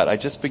 None of that. I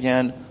just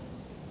began.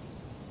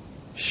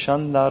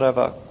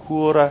 Shandarava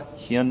kura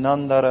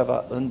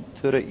hianandarava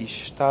untura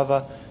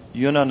ishtava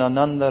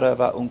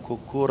yunananandarava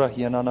unkukura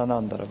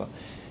hiananandarava.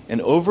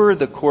 And over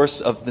the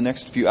course of the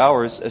next few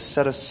hours, a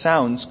set of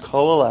sounds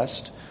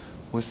coalesced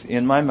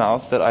within my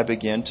mouth that I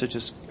began to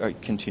just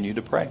continue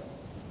to pray.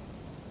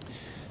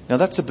 Now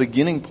that's a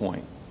beginning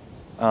point.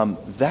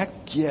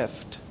 That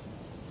gift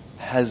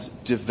has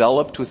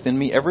developed within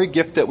me. Every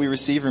gift that we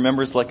receive,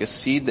 remember, is like a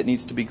seed that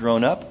needs to be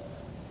grown up.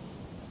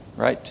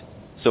 Right?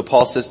 So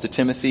Paul says to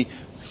Timothy,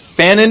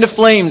 fan into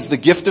flames the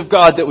gift of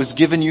God that was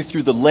given you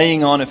through the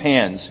laying on of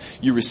hands.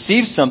 You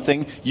receive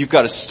something, you've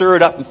got to stir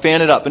it up and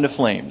fan it up into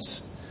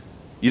flames.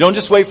 You don't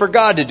just wait for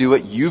God to do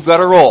it, you've got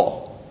to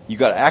roll. You've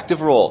got an active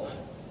role.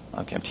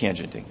 Okay, I'm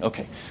tangenting.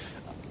 Okay.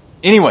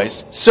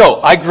 Anyways, so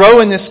I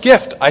grow in this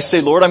gift. I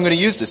say, Lord, I'm going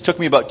to use this. It took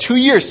me about 2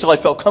 years till I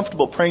felt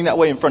comfortable praying that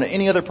way in front of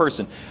any other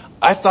person.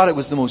 I thought it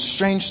was the most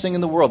strange thing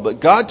in the world, but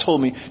God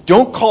told me,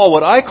 don't call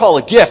what I call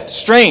a gift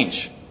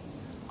strange.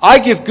 I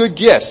give good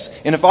gifts.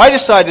 And if I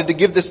decided to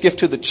give this gift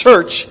to the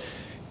church,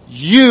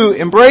 you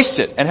embrace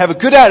it and have a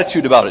good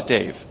attitude about it,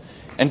 Dave.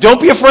 And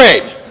don't be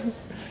afraid.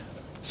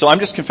 So I'm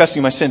just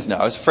confessing my sins now.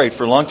 I was afraid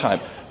for a long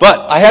time. But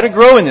I had to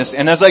grow in this.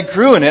 And as I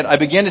grew in it, I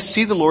began to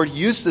see the Lord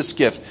use this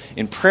gift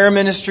in prayer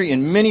ministry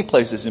in many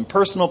places, in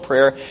personal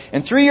prayer.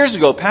 And 3 years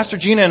ago, Pastor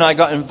Gina and I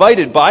got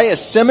invited by a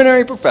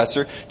seminary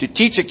professor to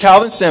teach at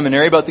Calvin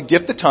Seminary about the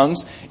gift of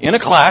tongues in a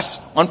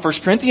class on 1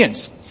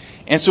 Corinthians.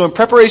 And so in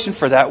preparation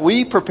for that,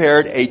 we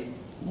prepared a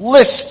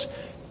list,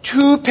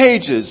 2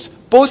 pages,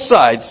 both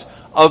sides,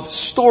 of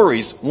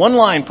stories, 1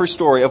 line per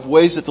story, of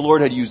ways that the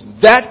Lord had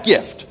used that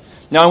gift.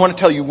 Now I want to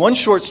tell you one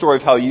short story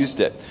of how he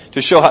used it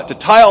to show how to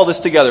tie all this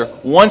together.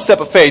 One step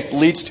of faith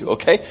leads to,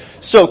 okay?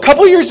 So a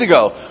couple years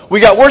ago, we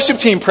got worship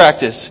team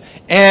practice,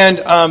 and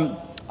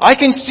I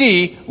can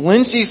see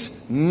Lindsay's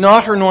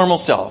not her normal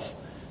self.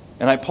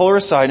 And I pull her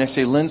aside and I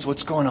say, Lindsay,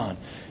 what's going on?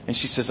 And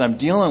she says, I'm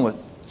dealing with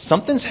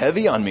something's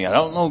heavy on me. I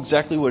don't know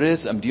exactly what it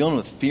is. I'm dealing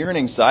with fear and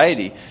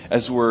anxiety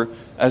as we're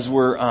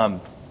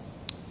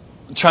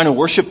trying to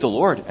worship the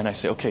Lord. And I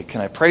say, okay,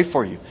 can I pray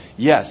for you?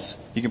 Yes,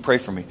 you can pray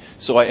for me.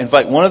 So I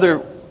invite one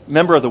other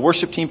member of the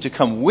worship team to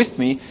come with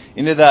me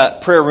into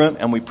that prayer room,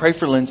 and we pray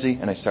for Lindsay,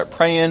 and I start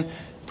praying.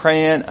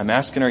 I'm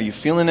asking her, are you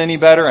feeling any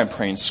better? I'm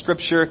praying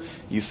scripture. Are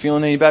you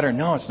feeling any better?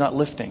 No, it's not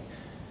lifting.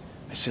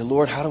 I say,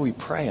 Lord, how do we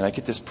pray? And I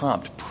get this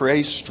prompt,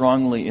 pray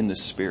strongly in the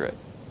Spirit,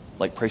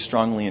 like pray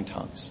strongly in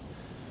tongues.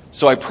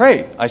 So I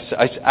pray. I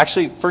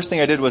actually, first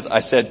thing I did was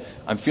I said,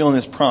 I'm feeling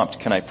this prompt.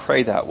 Can I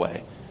pray that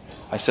way?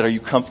 I said, are you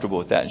comfortable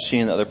with that? And she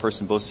and the other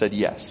person both said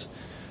yes.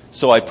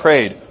 So I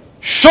prayed,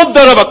 strong.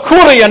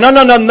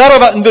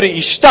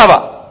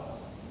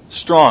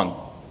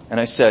 And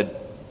I said,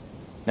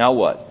 now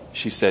what?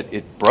 She said,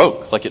 it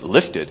broke, like it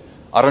lifted.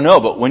 I don't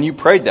know, but when you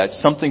prayed that,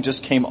 something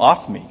just came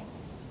off me.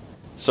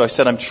 So I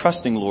said, I'm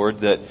trusting, Lord,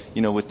 that,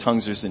 with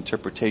tongues there's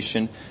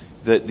interpretation,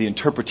 that the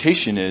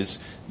interpretation is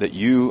that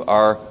you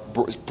are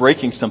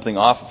breaking something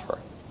off of her.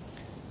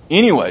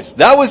 Anyways,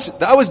 that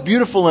was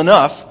beautiful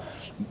enough.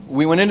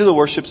 We went into the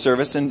worship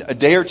service, and a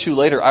day or two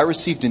later, I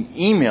received an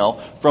email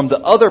from the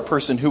other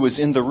person who was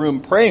in the room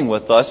praying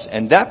with us,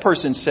 and that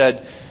person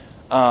said,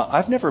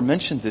 I've never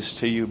mentioned this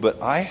to you,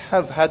 but I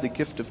have had the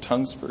gift of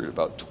tongues for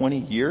about 20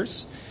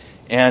 years,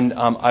 and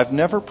I've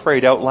never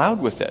prayed out loud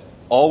with it,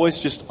 always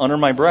just under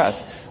my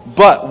breath.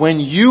 But when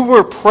you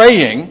were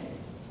praying,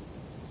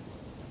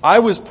 I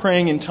was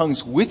praying in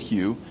tongues with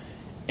you,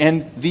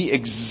 and the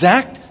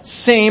exact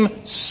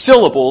same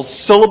syllables,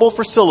 syllable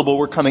for syllable,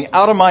 were coming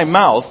out of my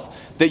mouth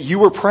that you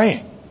were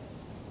praying.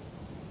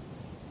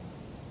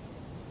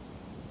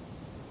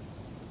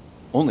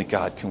 Only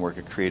God can work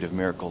a creative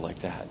miracle like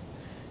that.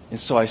 And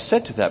so I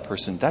said to that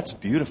person, that's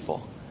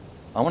beautiful.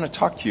 I want to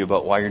talk to you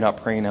about why you're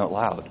not praying out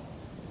loud.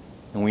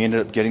 And we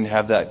ended up getting to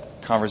have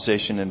that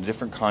conversation in a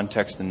different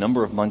context a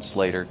number of months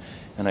later.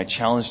 And I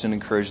challenged and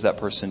encouraged that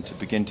person to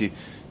begin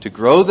to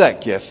grow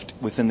that gift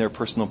within their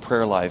personal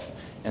prayer life.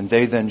 And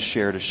they then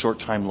shared a short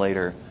time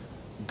later,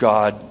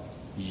 God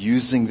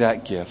using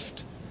that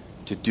gift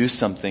to do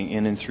something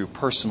in and through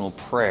personal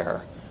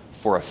prayer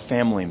for a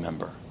family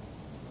member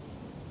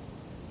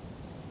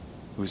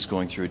who's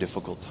going through a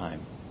difficult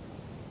time.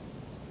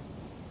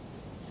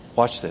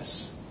 Watch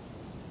this.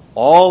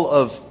 All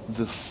of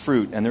the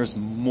fruit, and there's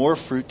more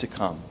fruit to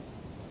come,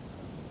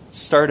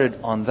 started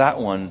on that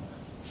one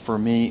for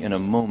me in a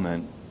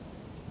moment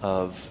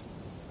of,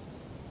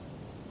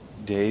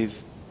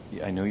 Dave,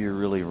 I know you're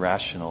really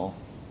rational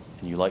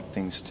and you like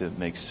things to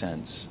make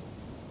sense,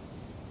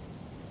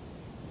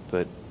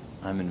 but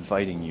I'm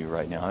inviting you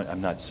right now.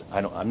 I'm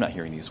not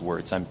hearing these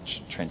words. I'm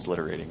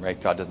transliterating,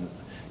 right?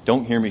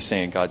 Don't hear me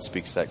saying God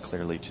speaks that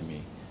clearly to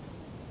me.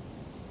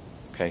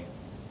 Okay?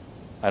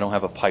 I don't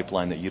have a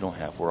pipeline that you don't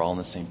have. We're all on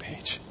the same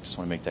page. Just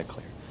want to make that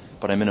clear.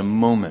 But I'm in a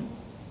moment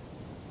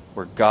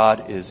where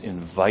God is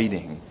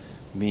inviting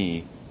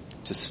me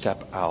to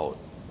step out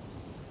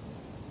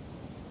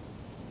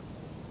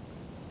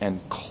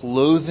and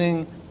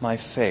clothing my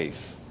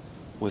faith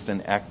with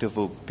an act of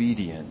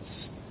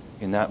obedience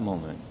in that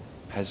moment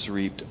has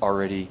reaped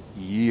already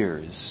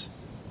years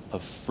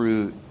of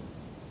fruit,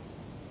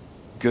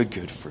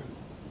 good fruit,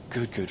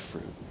 good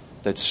fruit.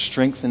 That's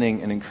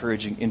strengthening and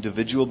encouraging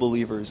individual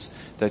believers.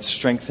 That's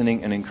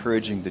strengthening and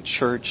encouraging the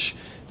church.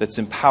 That's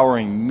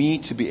empowering me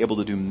to be able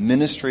to do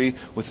ministry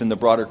within the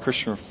broader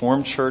Christian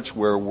Reformed Church,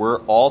 where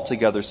we're all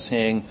together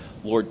saying,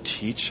 Lord,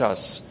 teach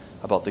us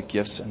about the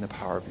gifts and the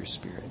power of your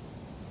Spirit.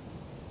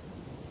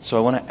 So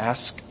I want to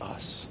ask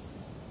us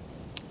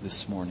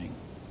this morning,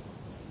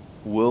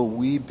 will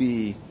we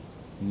be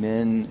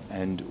men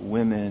and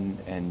women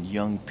and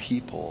young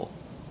people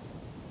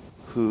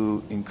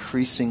who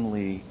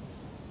increasingly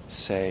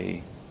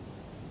say,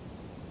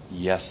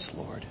 yes,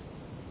 Lord?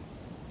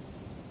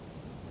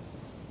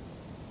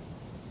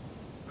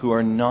 Who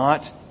are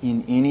not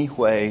in any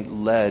way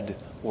led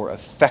or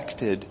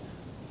affected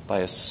by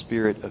a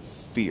spirit of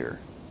fear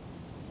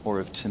or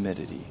of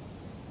timidity,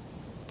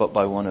 but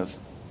by one of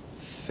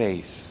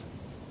faith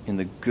in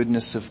the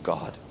goodness of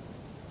God,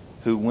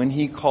 who, when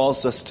he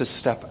calls us to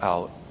step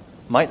out,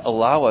 might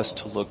allow us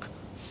to look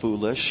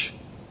foolish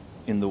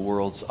in the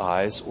world's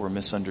eyes or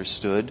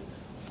misunderstood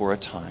for a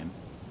time,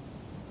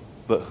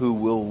 but who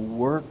will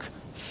work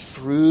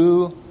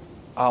through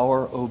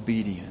our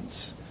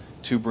obedience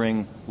to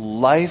bring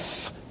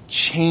life-changing,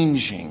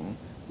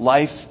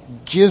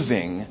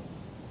 life-giving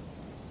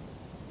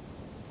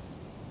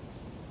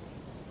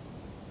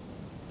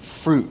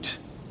fruit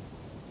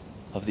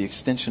of the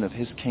extension of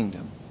His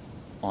kingdom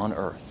on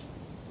earth.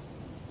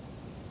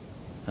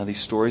 Now, these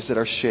stories that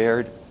are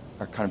shared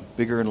are kind of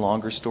bigger and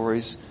longer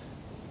stories.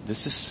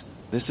 This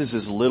is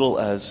as little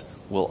as,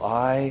 will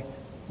I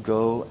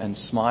go and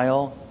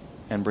smile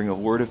and bring a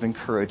word of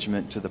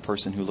encouragement to the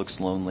person who looks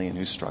lonely and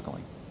who's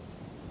struggling?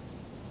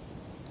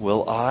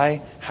 Will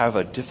I have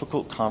a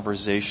difficult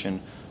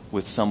conversation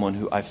with someone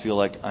who I feel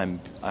like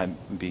I'm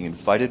being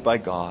invited by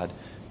God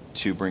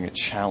to bring a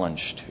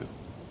challenge to?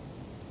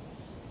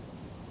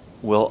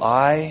 Will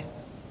I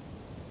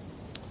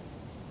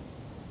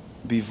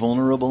be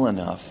vulnerable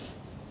enough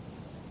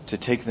to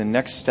take the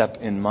next step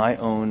in my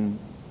own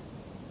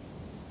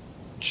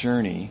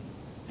journey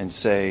and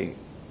say,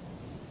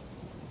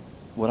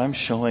 what I'm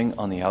showing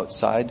on the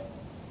outside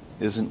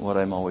isn't what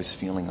I'm always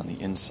feeling on the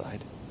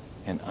inside,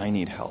 and I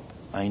need help.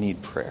 I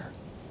need prayer.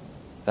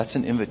 That's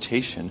an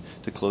invitation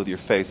to clothe your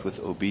faith with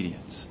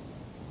obedience.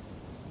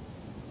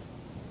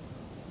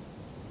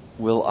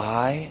 Will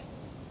I?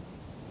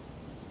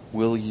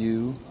 Will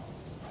you?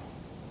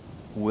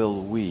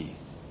 Will we?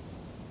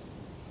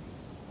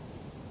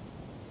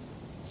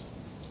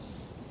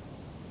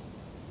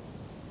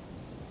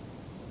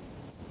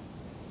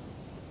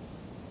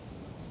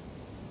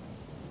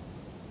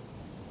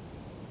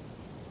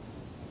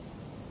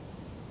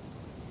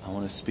 I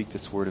want to speak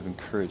this word of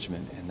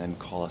encouragement and then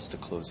call us to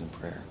close in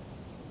prayer.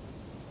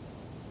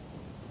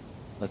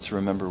 Let's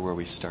remember where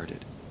we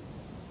started.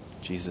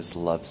 Jesus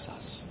loves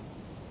us.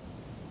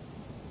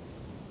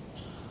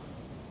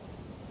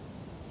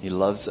 He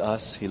loves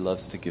us. He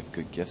loves to give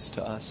good gifts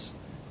to us.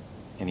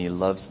 And He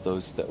loves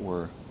those that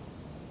we're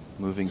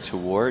moving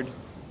toward.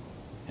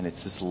 And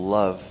it's His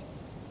love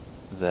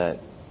that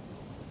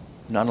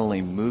not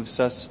only moves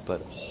us,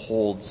 but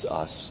holds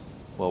us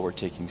while we're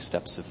taking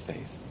steps of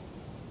faith.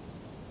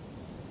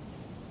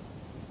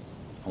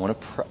 I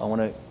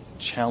want to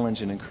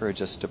challenge and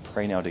encourage us to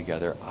pray now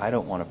together. I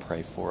don't want to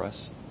pray for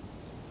us.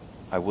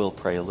 I will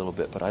pray a little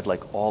bit, but I'd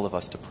like all of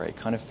us to pray,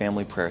 kind of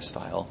family prayer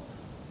style.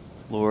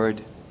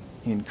 Lord,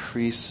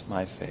 increase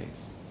my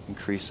faith.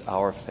 Increase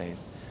our faith.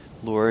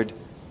 Lord,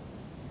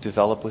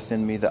 develop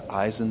within me the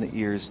eyes and the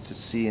ears to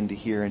see and to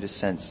hear and to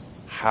sense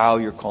how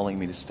You're calling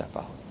me to step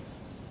out.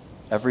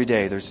 Every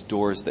day there's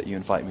doors that You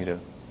invite me to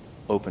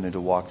open and to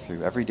walk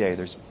through. Every day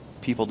there's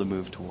people to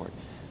move toward.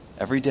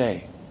 Every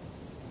day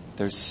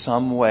there's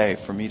some way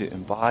for me to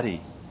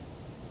embody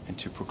and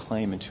to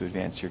proclaim and to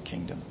advance Your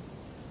kingdom.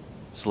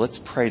 So let's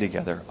pray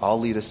together. I'll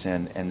lead us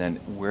in, and then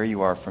where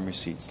you are from your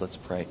seats, let's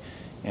pray.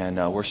 And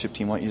worship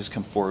team, why don't you just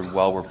come forward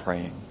while we're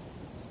praying?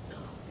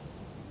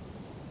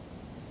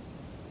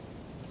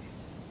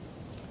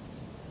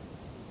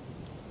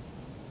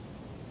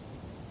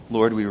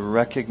 Lord, we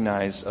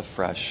recognize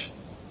afresh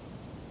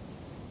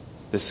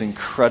this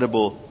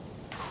incredible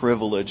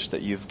privilege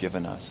that You've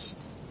given us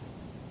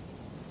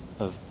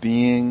of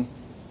being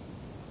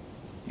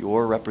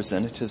Your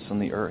representatives on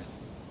the earth.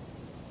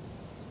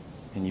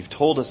 And You've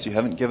told us You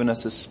haven't given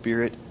us a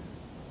spirit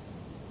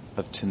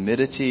of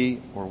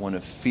timidity or one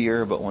of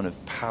fear, but one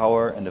of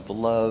power and of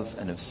love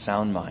and of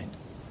sound mind.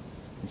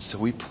 And so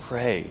we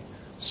pray,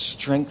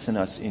 strengthen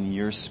us in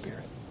Your Spirit.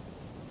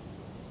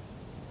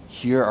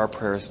 Hear our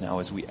prayers now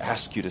as we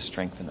ask You to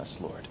strengthen us,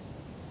 Lord.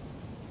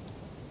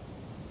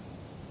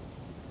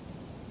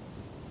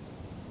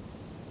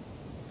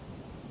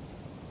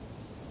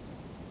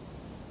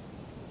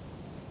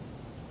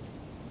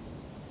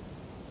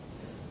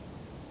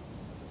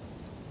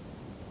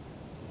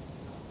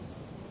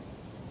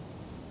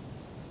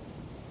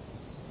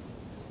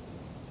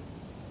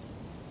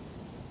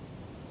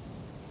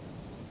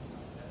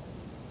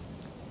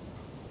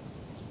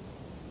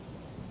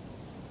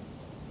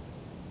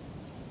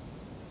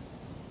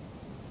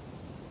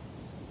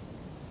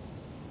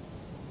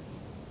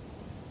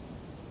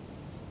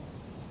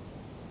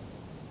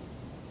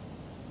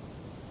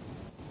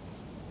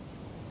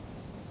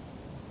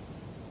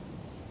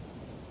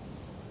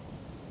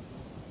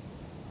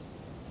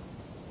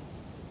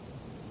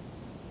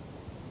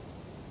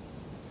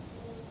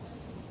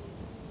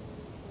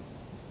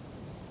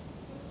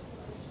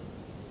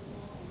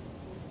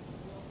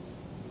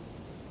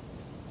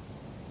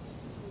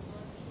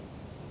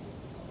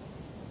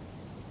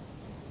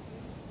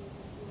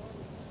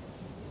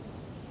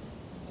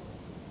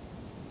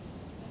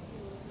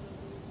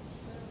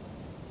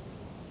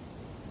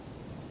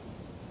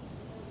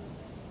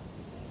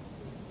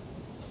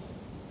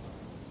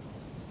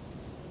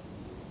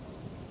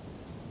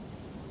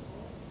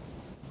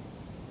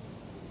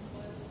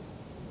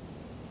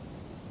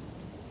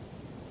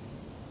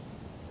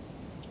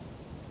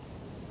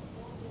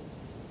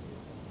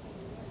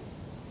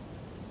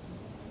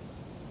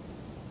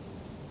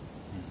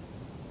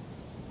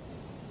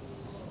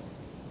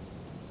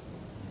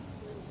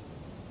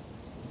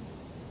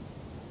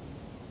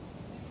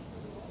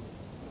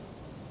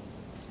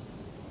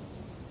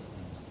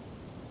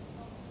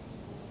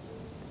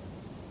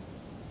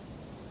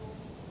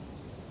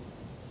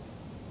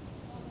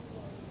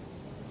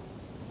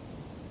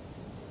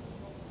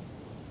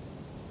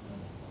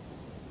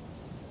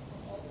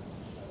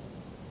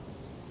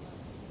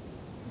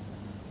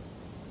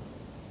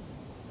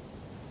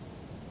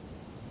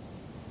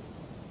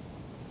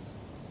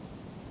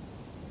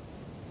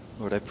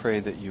 Lord, I pray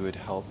that you would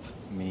help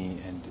me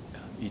and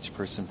each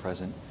person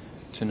present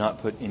to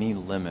not put any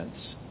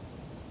limits,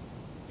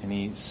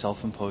 any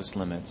self-imposed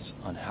limits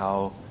on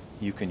how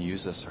you can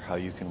use us or how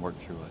you can work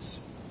through us.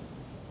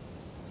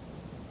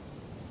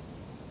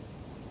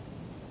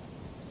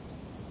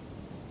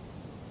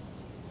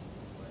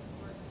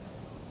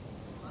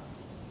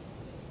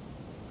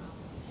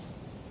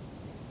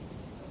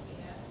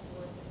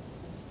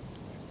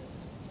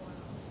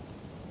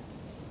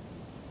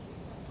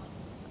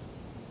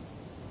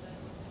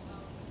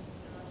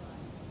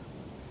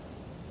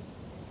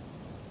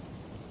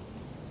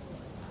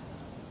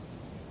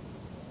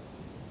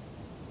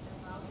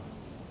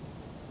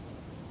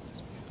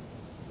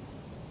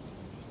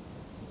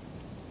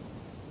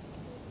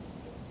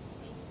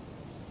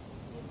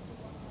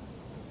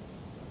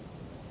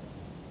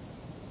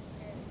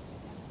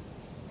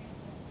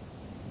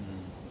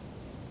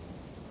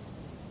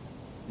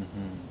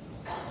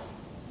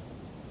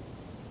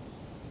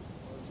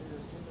 Lord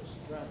Jesus, give us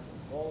strength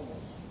and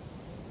boldness